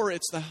house or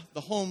it's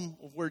the home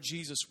of where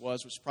Jesus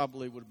was, which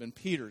probably would have been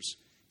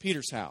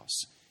Peter's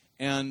house.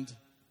 And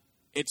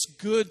it's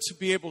good to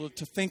be able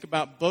to think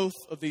about both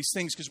of these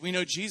things because we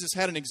know Jesus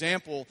had an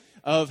example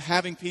of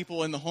having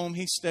people in the home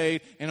he stayed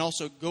and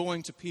also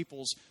going to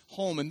people's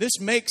home. And this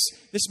makes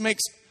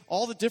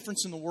all the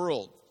difference in the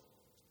world.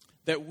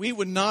 That we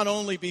would not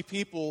only be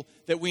people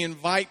that we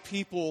invite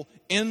people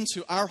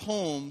into our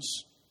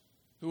homes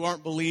who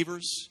aren't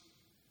believers,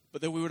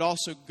 but that we would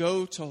also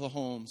go to the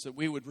homes, that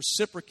we would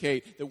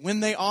reciprocate, that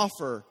when they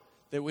offer,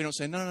 that we don't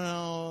say, no,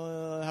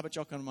 how about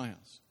y'all come to my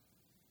house?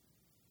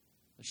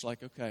 It's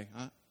like, okay,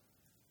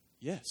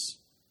 Yes.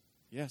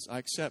 Yes, I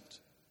accept.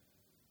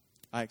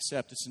 I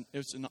accept.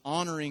 It's an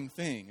honoring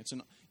thing.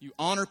 You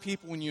honor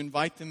people when you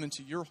invite them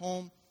into your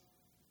home,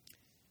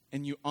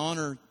 and you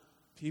honor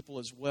people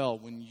as well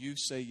when you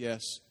say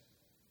yes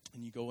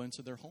and you go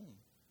into their home.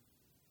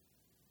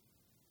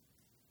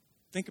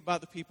 Think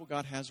about the people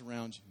God has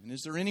around you. And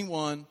is there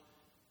anyone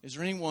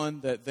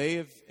that they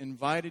have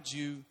invited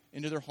you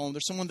into their home?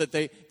 There's someone that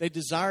they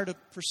desire to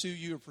pursue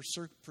you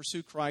or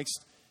pursue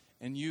Christ,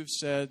 and you've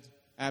said,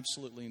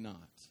 absolutely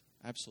not.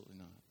 Absolutely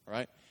not. All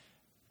right?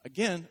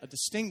 Again, a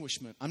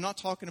distinguishment. I'm not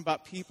talking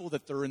about people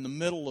that they're in the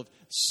middle of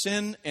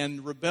sin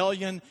and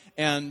rebellion,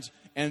 and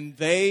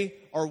they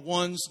are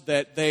ones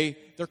that they're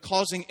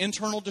causing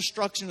internal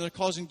destruction, they're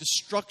causing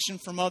destruction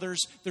from others.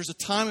 There's a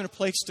time and a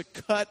place to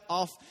cut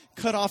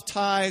off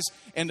ties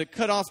and to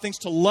cut off things,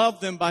 to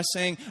love them by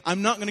saying,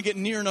 I'm not going to get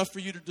near enough for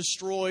you to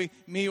destroy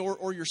me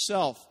or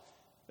yourself.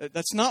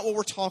 That's not what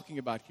we're talking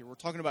about here. We're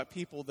talking about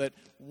people that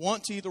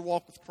want to either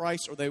walk with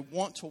Christ or they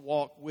want to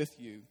walk with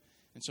you.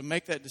 And so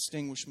make that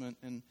distinguishment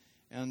and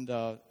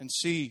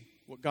see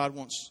what God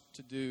wants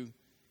to do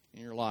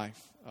in your life.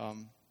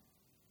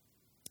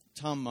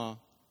 Tom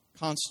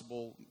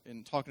Constable,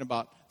 in talking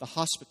about the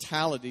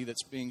hospitality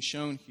that's being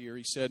shown here,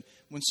 he said,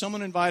 when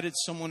someone invited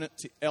someone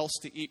else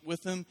to eat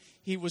with them,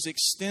 he was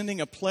extending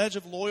a pledge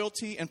of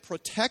loyalty and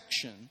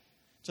protection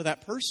to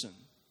that person.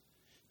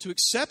 To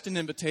accept an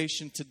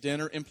invitation to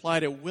dinner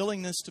implied a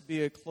willingness to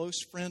be a close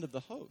friend of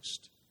the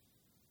host.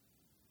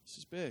 This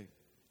is big.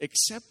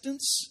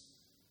 Acceptance,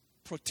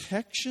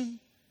 protection,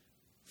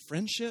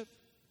 friendship.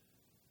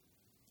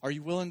 Are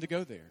you willing to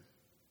go there?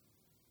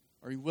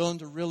 Are you willing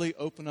to really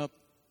open up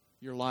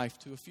your life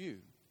to a few?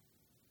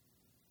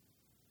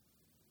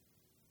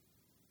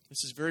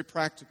 This is very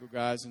practical,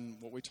 guys,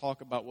 and what we talk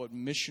about what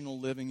missional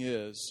living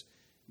is.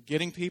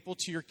 Getting people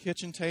to your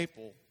kitchen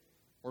table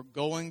or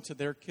going to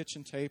their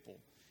kitchen table.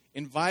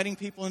 Inviting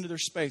people into their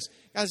space.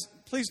 Guys,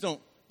 please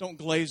don't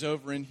glaze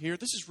over in here.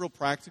 This is real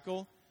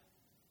practical.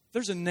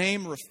 There's a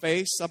name or a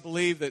face, I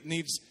believe, that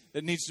needs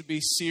to be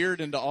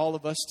seared into all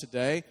of us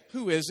today.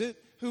 Who is it?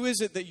 Who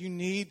is it that you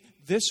need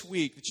this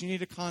week, that you need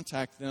to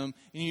contact them,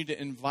 and you need to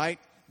invite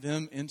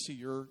them into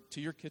your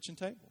kitchen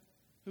table?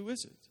 Who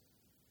is it?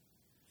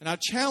 And I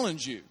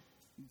challenge you,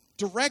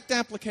 direct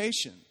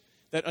application,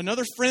 that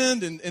another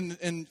friend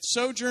in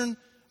Sojourn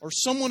or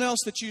someone else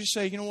that you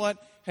say, you know what,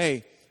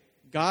 hey,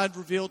 God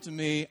revealed to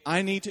me,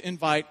 I need to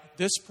invite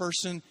this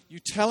person. You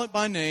tell it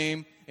by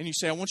name, and you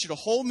say, I want you to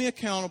hold me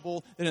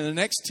accountable that in the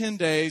next 10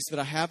 days that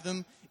I have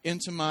them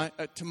into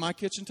to my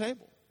kitchen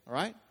table. All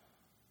right?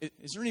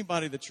 Is there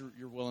anybody that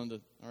you're willing to,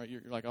 all right,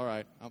 you're like, all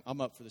right, I'm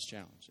up for this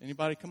challenge.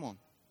 Anybody? Come on,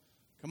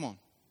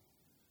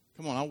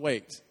 I'll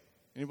wait.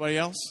 Anybody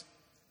else?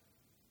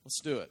 Let's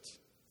do it.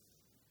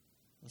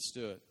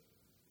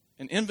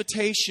 An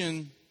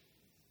invitation,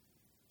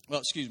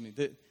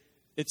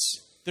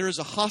 there is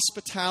a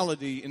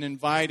hospitality in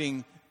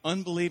inviting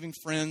unbelieving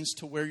friends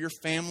to where your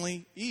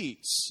family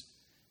eats.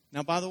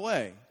 Now, by the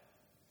way,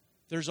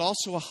 there's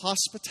also a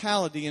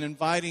hospitality in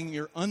inviting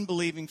your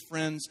unbelieving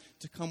friends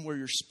to come where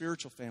your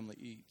spiritual family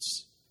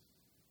eats.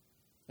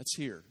 That's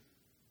here.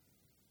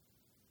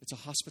 It's a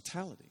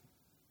hospitality.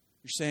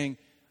 You're saying,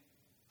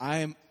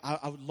 I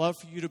would love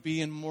for you to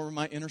be in more of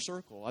my inner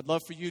circle. I'd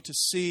love for you to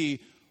see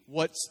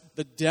what's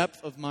the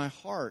depth of my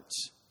heart.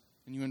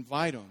 And you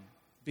invite them.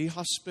 Be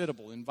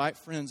hospitable. Invite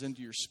friends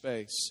into your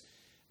space.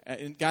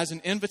 And guys,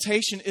 an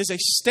invitation is a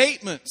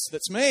statement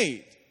that's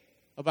made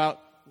about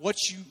what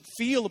you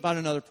feel about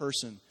another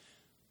person.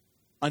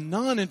 A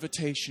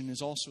non-invitation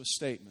is also a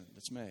statement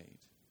that's made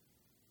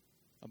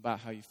about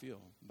how you feel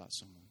about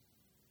someone.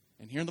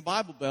 And here in the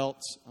Bible Belt,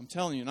 I'm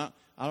telling you,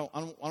 I don't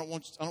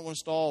want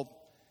us to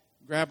all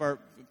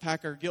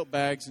pack our guilt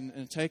bags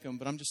and take them.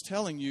 But I'm just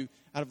telling you,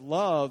 out of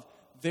love,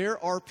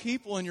 there are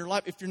people in your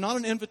life. If you're not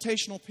an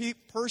invitational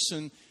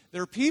person,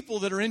 there are people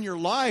that are in your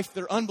life,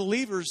 they're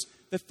unbelievers,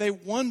 that they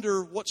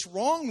wonder what's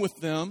wrong with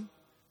them,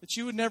 that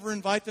you would never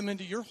invite them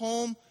into your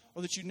home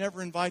or that you'd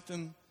never invite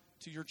them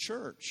to your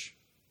church.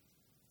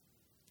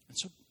 And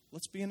so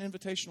let's be an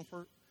invitational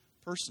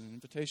person,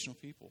 invitational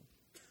people.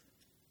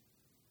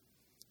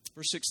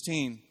 Verse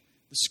 16.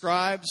 The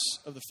scribes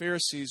of the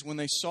Pharisees, when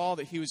they saw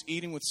that he was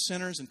eating with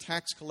sinners and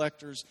tax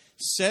collectors,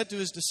 said to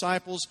his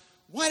disciples,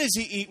 why does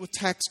he eat with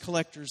tax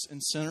collectors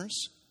and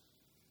sinners?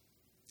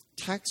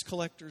 Tax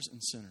collectors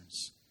and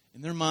sinners.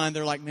 In their mind,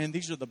 they're like, man,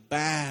 these are the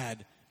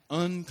bad,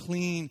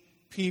 unclean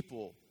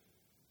people.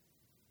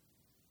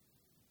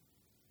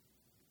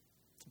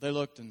 They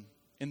looked, and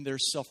in their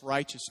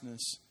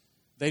self-righteousness,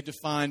 they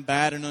define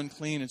bad and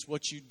unclean as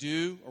what you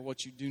do or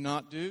what you do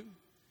not do.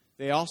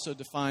 They also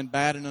define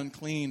bad and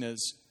unclean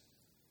as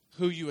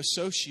who you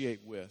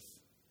associate with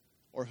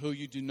or who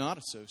you do not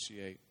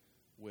associate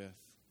with.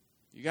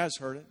 You guys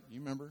heard it. You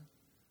remember?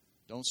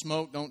 Don't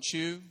smoke, don't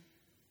chew.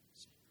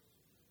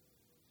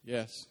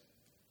 Yes.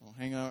 Don't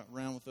hang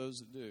around with those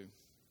that do.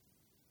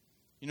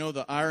 You know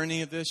the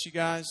irony of this, you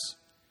guys,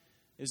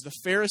 is the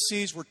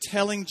Pharisees were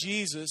telling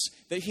Jesus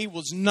that he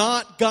was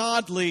not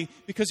godly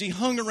because he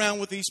hung around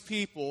with these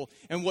people.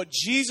 And what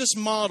Jesus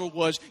modeled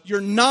was,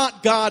 you're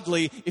not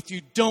godly if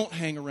you don't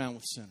hang around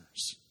with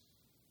sinners.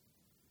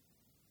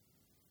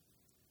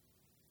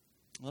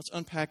 Let's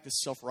unpack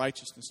this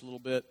self-righteousness a little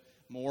bit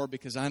more,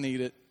 because I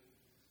need it,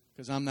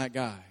 because I'm that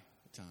guy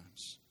at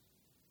times.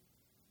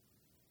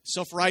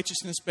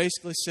 Self-righteousness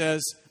basically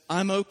says,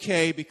 I'm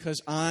okay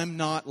because I'm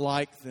not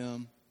like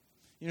them.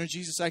 You know,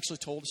 Jesus actually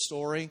told a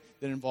story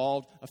that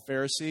involved a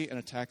Pharisee and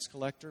a tax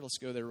collector. Let's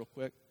go there real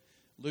quick.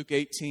 Luke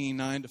 18,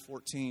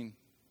 9-14.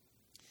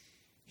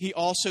 He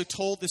also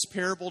told this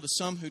parable to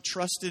some who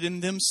trusted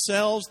in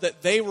themselves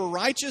that they were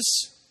righteous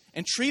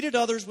and treated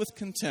others with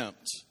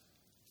contempt.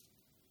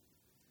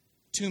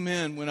 2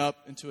 men went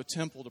up into a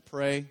temple to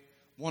pray,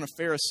 one a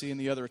Pharisee and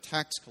the other a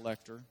tax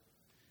collector.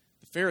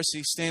 The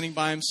Pharisee, standing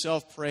by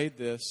himself, prayed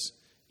this: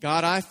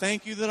 God, I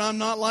thank you that I'm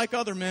not like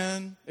other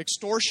men,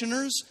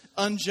 extortioners,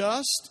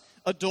 unjust,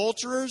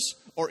 adulterers,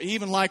 or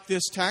even like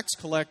this tax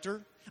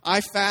collector.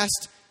 I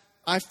fast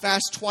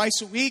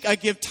twice a week. I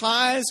give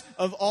tithes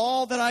of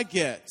all that I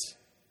get.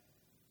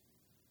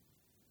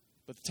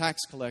 But the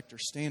tax collector,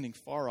 standing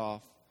far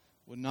off,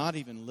 would not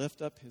even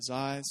lift up his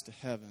eyes to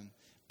heaven,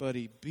 but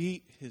he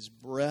beat his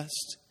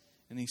breast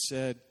and he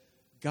said,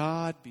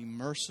 God, be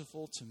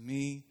merciful to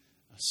me,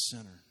 a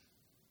sinner.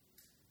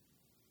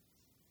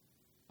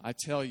 I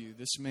tell you,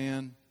 this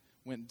man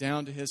went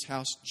down to his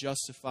house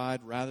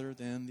justified rather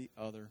than the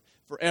other.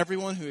 For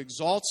everyone who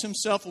exalts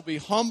himself will be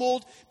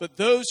humbled, but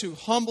those who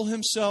humble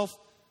himself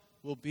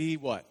will be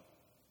what?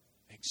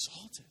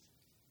 Exalted.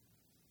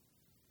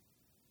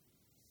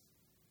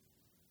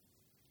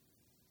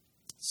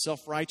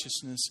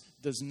 Self-righteousness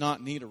does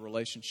not need a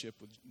relationship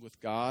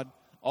with God.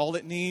 All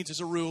it needs is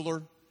a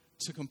ruler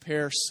to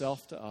compare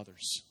self to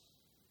others.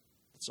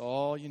 That's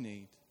all you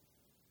need.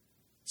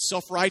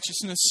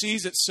 Self-righteousness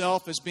sees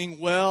itself as being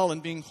well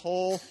and being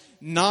whole,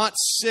 not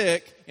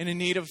sick and in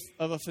need of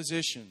a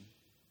physician.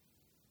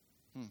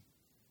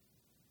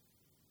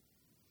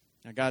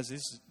 Now, guys,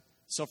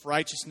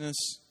 self-righteousness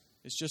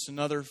is just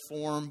another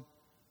form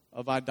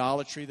of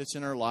idolatry that's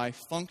in our life.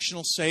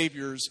 Functional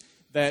saviors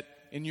that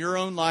in your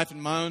own life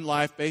and my own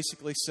life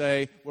basically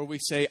say, where we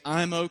say,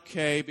 I'm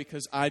okay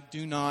because I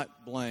do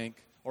not blank,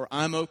 or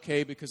I'm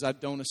okay because I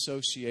don't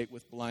associate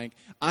with blank.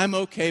 I'm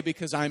okay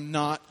because I'm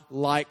not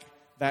like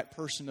that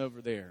person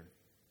over there.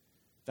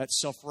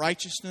 That's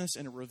self-righteousness,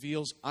 and it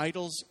reveals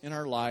idols in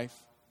our life.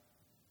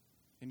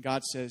 And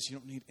God says, you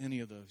don't need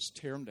any of those.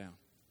 Tear them down.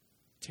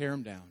 Tear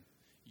them down.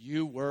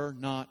 You were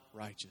not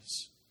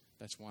righteous.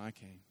 That's why I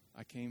came.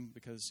 I came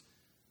because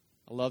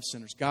I love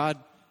sinners.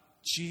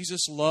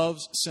 Jesus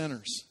loves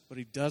sinners, but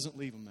He doesn't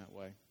leave them that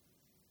way.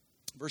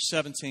 Verse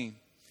 17.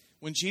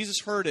 When Jesus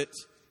heard it,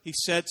 He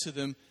said to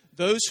them,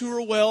 those who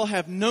are well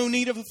have no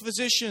need of a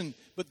physician,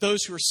 but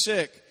those who are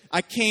sick.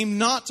 I came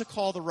not to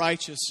call the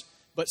righteous,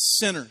 but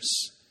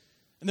sinners.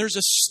 And there's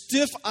a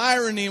stiff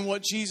irony in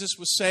what Jesus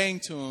was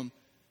saying to them.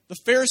 The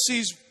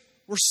Pharisees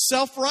were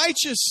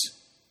self-righteous.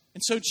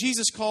 And so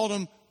Jesus called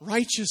them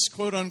righteous,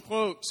 quote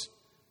unquote,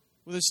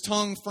 with His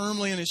tongue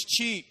firmly in His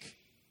cheek.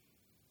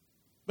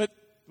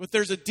 But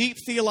there's a deep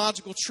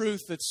theological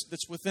truth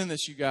that's within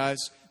this, you guys.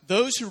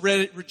 Those who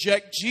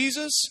reject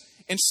Jesus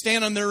and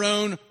stand on their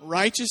own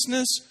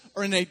righteousness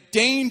are in a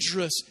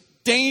dangerous,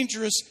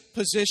 dangerous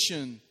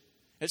position.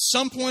 At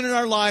some point in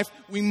our life,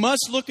 we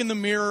must look in the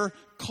mirror,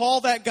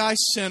 call that guy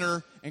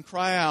sinner, and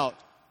cry out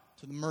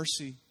to the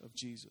mercy of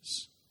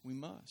Jesus. We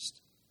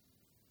must.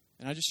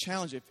 And I just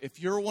challenge you, if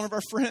you're one of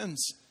our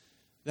friends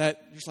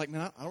that you're just like,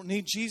 man, I don't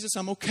need Jesus,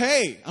 I'm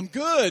okay, I'm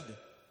good.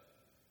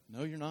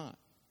 No, you're not.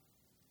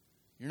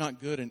 You're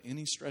not good in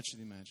any stretch of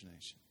the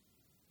imagination.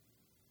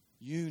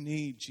 You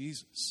need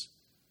Jesus.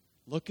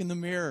 Look in the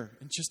mirror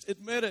and just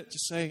admit it.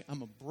 Just say,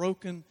 I'm a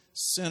broken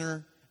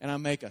sinner and I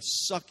make a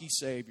sucky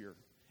Savior.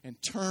 And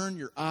turn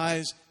your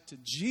eyes to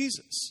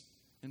Jesus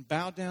and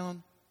bow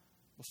down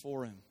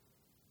before Him.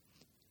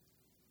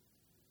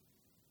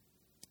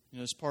 You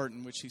know, this part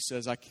in which He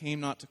says, I came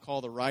not to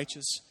call the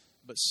righteous,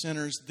 but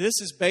sinners. This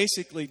is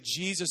basically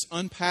Jesus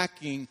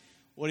unpacking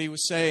what He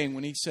was saying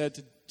when He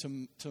said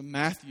to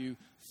Matthew,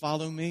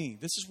 follow me.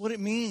 This is what it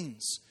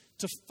means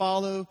to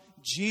follow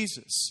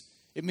Jesus.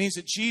 It means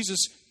that Jesus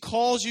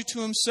calls you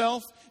to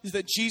Himself, is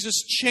that Jesus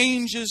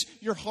changes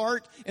your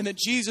heart, and that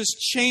Jesus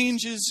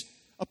changes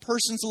a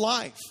person's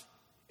life.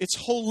 It's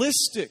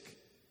holistic.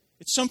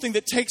 It's something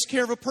that takes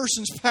care of a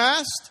person's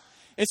past.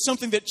 It's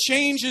something that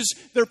changes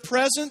their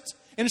present.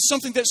 And it's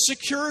something that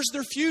secures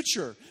their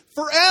future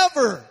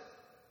forever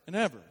and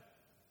ever.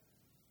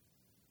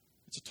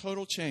 It's a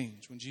total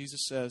change when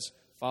Jesus says,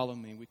 follow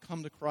me. We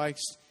come to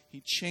Christ.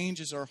 He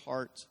changes our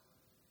heart.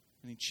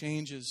 And He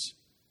changes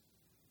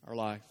our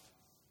life.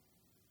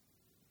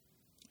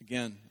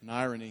 Again, an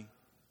irony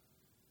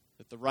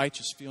that the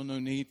righteous feel no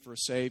need for a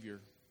Savior.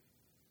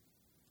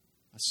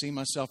 I see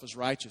myself as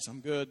righteous.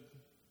 I'm good.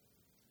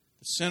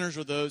 The sinners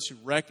are those who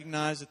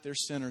recognize that they're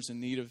sinners in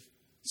need of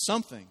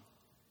something.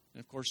 And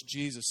of course,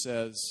 Jesus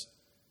says,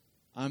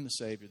 I'm the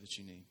Savior that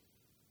you need.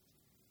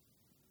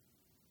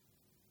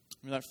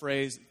 Remember that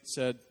phrase that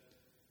said,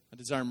 I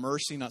desire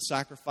mercy, not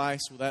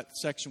sacrifice? Well, that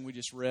section we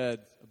just read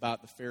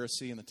about the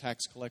Pharisee and the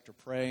tax collector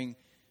praying,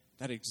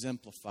 that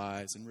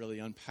exemplifies and really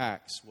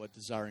unpacks what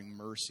desiring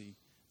mercy,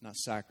 not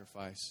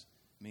sacrifice,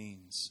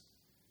 means.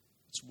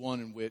 It's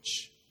one in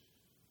which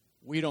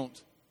we don't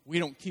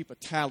keep a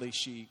tally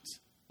sheet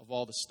of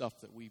all the stuff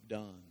that we've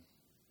done,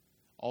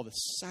 all the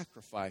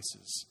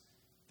sacrifices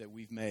that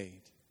we've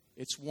made.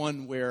 It's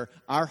one where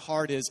our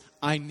heart is,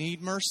 I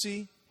need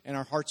mercy, and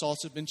our heart's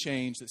also been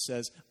changed that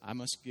says, I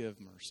must give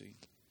mercy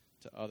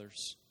to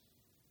others.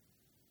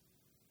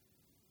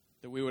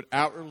 That we would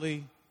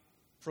outwardly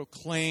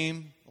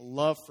proclaim a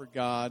love for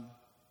God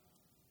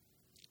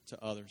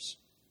to others.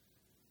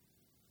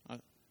 Let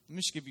me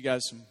just give you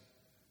guys some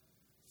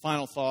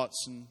final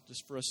thoughts and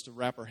just for us to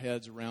wrap our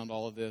heads around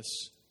all of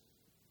this.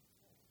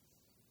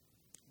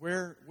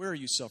 Where are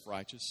you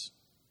self-righteous?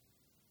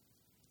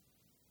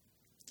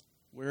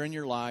 Where in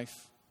your life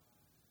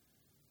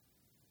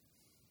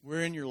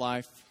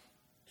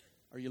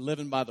are you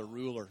living by the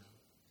ruler?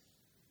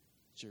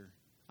 Sure,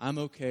 I'm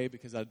okay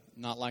because I'm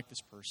not like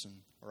this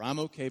person, or I'm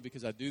okay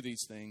because I do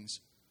these things,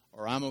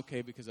 or I'm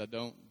okay because I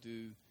don't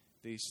do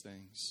these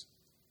things.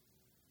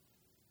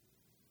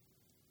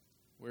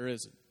 Where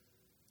is it?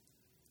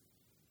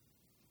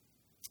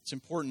 It's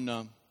important.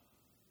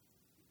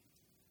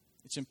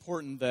 It's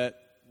important that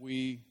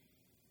we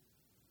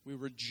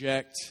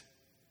reject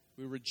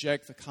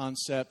the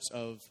concepts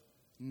of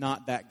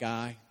not that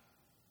guy.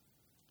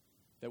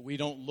 That we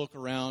don't look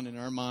around in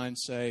our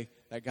minds say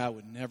that guy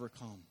would never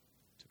come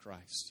to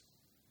Christ.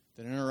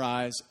 That in our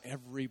eyes,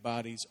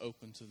 everybody's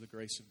open to the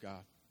grace of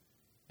God.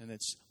 And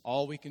that's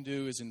all we can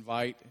do is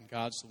invite, and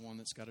God's the one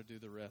that's got to do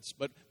the rest.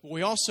 But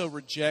we also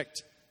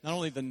reject not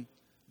only the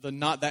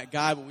not that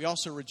guy, but we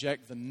also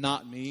reject the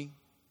not me.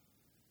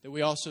 That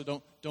we also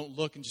don't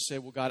look and just say,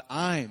 well, God,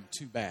 I'm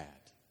too bad.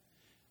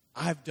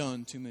 I've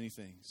done too many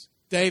things.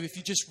 Dave, if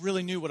you just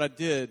really knew what I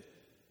did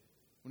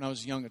when I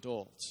was a young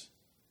adult.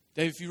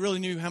 Dave, if you really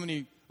knew how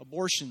many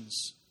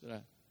abortions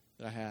that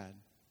I had.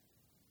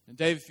 And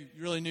Dave, if you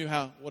really knew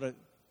how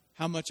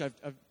much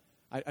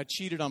I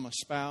cheated on my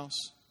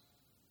spouse.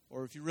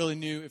 Or if you really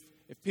knew,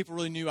 if people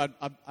really knew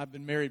I've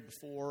been married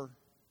before.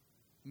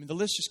 I mean, the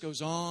list just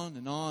goes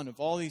on of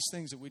all these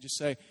things that we just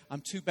say,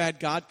 I'm too bad,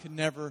 God could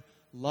never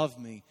love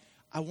me.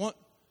 I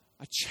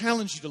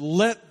challenge you to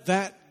let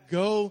that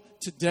go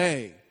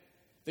today.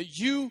 That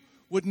you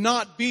would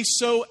not be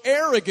so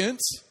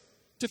arrogant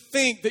to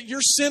think that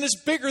your sin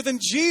is bigger than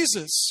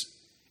Jesus.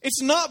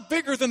 It's not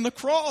bigger than the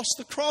cross.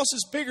 The cross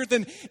is bigger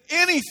than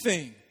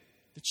anything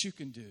that you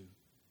can do.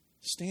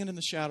 Stand in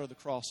the shadow of the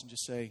cross and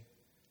just say,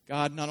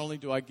 God, not only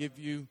do I give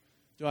you,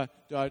 do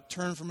I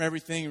turn from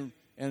everything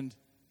and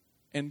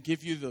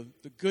give you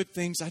the good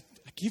things, I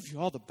give you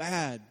all the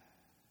bad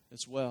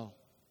as well.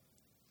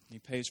 And He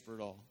pays for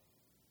it all.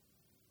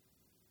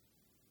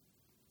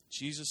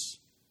 Jesus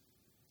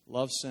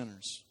loves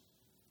sinners,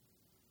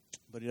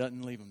 but He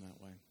doesn't leave them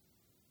that way.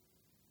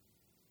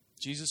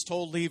 Jesus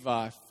told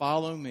Levi,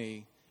 follow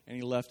me, and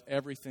he left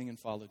everything and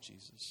followed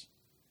Jesus.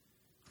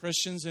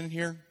 Christians in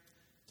here,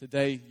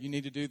 today you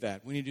need to do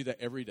that. We need to do that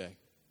every day.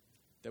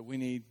 That we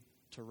need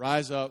to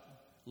rise up,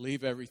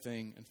 leave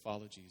everything, and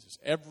follow Jesus.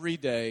 Every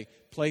day,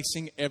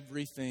 placing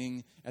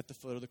everything at the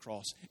foot of the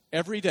cross.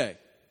 Every day.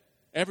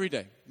 Every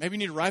day. Maybe you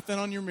need to write that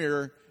on your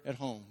mirror at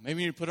home.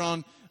 Maybe you need to put it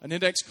on an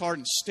index card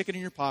and stick it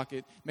in your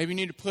pocket. Maybe you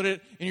need to put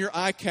it in your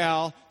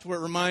iCal to where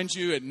it reminds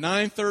you at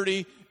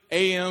 9:30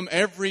 a.m.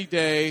 every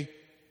day,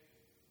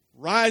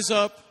 rise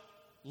up,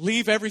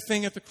 leave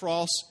everything at the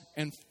cross,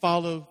 and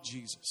follow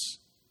Jesus.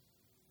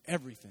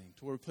 Everything.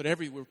 To where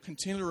we're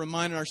continually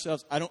reminding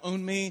ourselves, I don't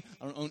own me.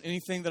 I don't own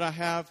anything that I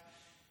have.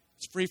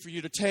 It's free for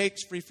you to take.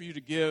 It's free for you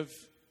to give.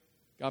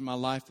 God, my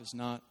life is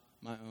not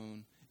my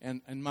own.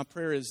 And my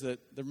prayer is that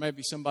there may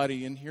be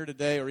somebody in here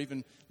today or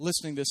even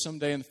listening to this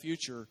someday in the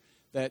future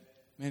that,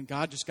 man,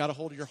 God just got a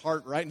hold of your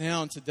heart right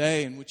now and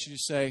today in which you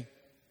say,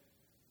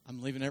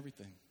 I'm leaving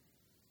everything.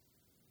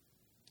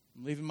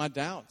 I'm leaving my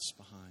doubts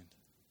behind.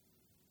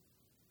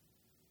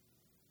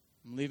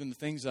 I'm leaving the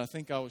things that I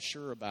think I was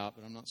sure about,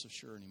 but I'm not so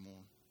sure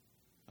anymore.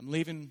 I'm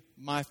leaving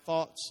my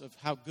thoughts of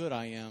how good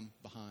I am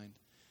behind.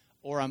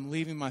 Or I'm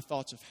leaving my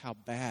thoughts of how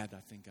bad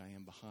I think I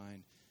am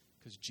behind,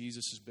 because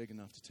Jesus is big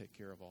enough to take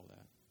care of all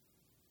that.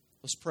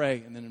 Let's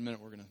pray, and then in a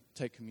minute we're going to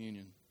take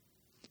communion.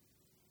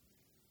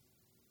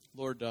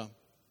 Lord,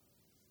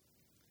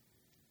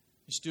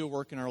 just do a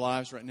work in our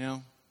lives right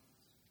now.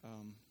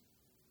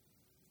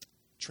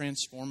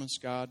 Transform us,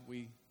 God.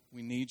 We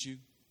need you.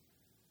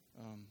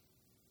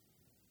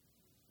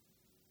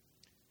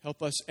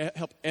 Help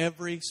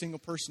every single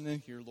person in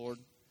here, Lord,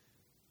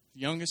 the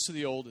youngest to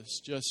the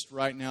oldest, just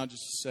right now,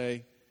 just to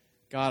say,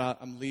 God,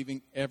 I'm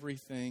leaving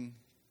everything.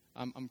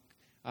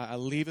 I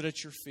leave it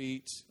at your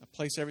feet. I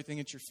place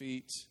everything at your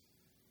feet,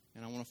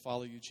 and I want to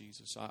follow you,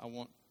 Jesus. I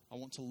want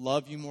to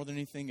love you more than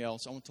anything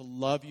else. I want to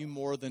love you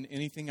more than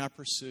anything I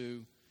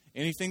pursue.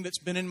 Anything that's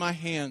been in my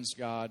hands,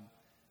 God,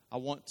 I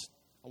want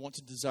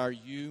to desire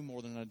you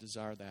more than I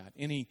desire that.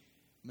 Any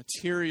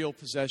material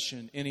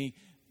possession, any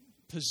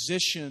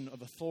position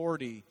of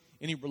authority,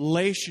 any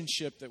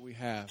relationship that we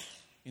have,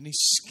 any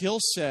skill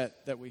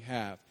set that we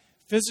have,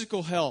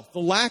 physical health, the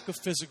lack of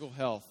physical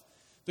health,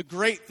 the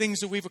great things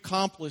that we've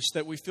accomplished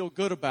that we feel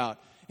good about,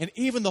 and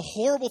even the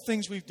horrible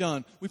things we've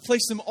done, we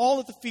place them all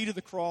at the feet of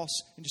the cross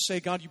and just say,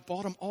 God, you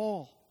bought them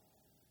all.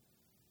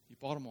 You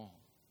bought them all.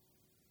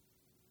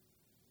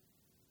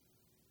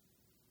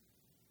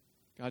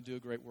 God, do a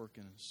great work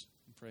in us.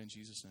 I pray in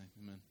Jesus' name.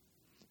 Amen.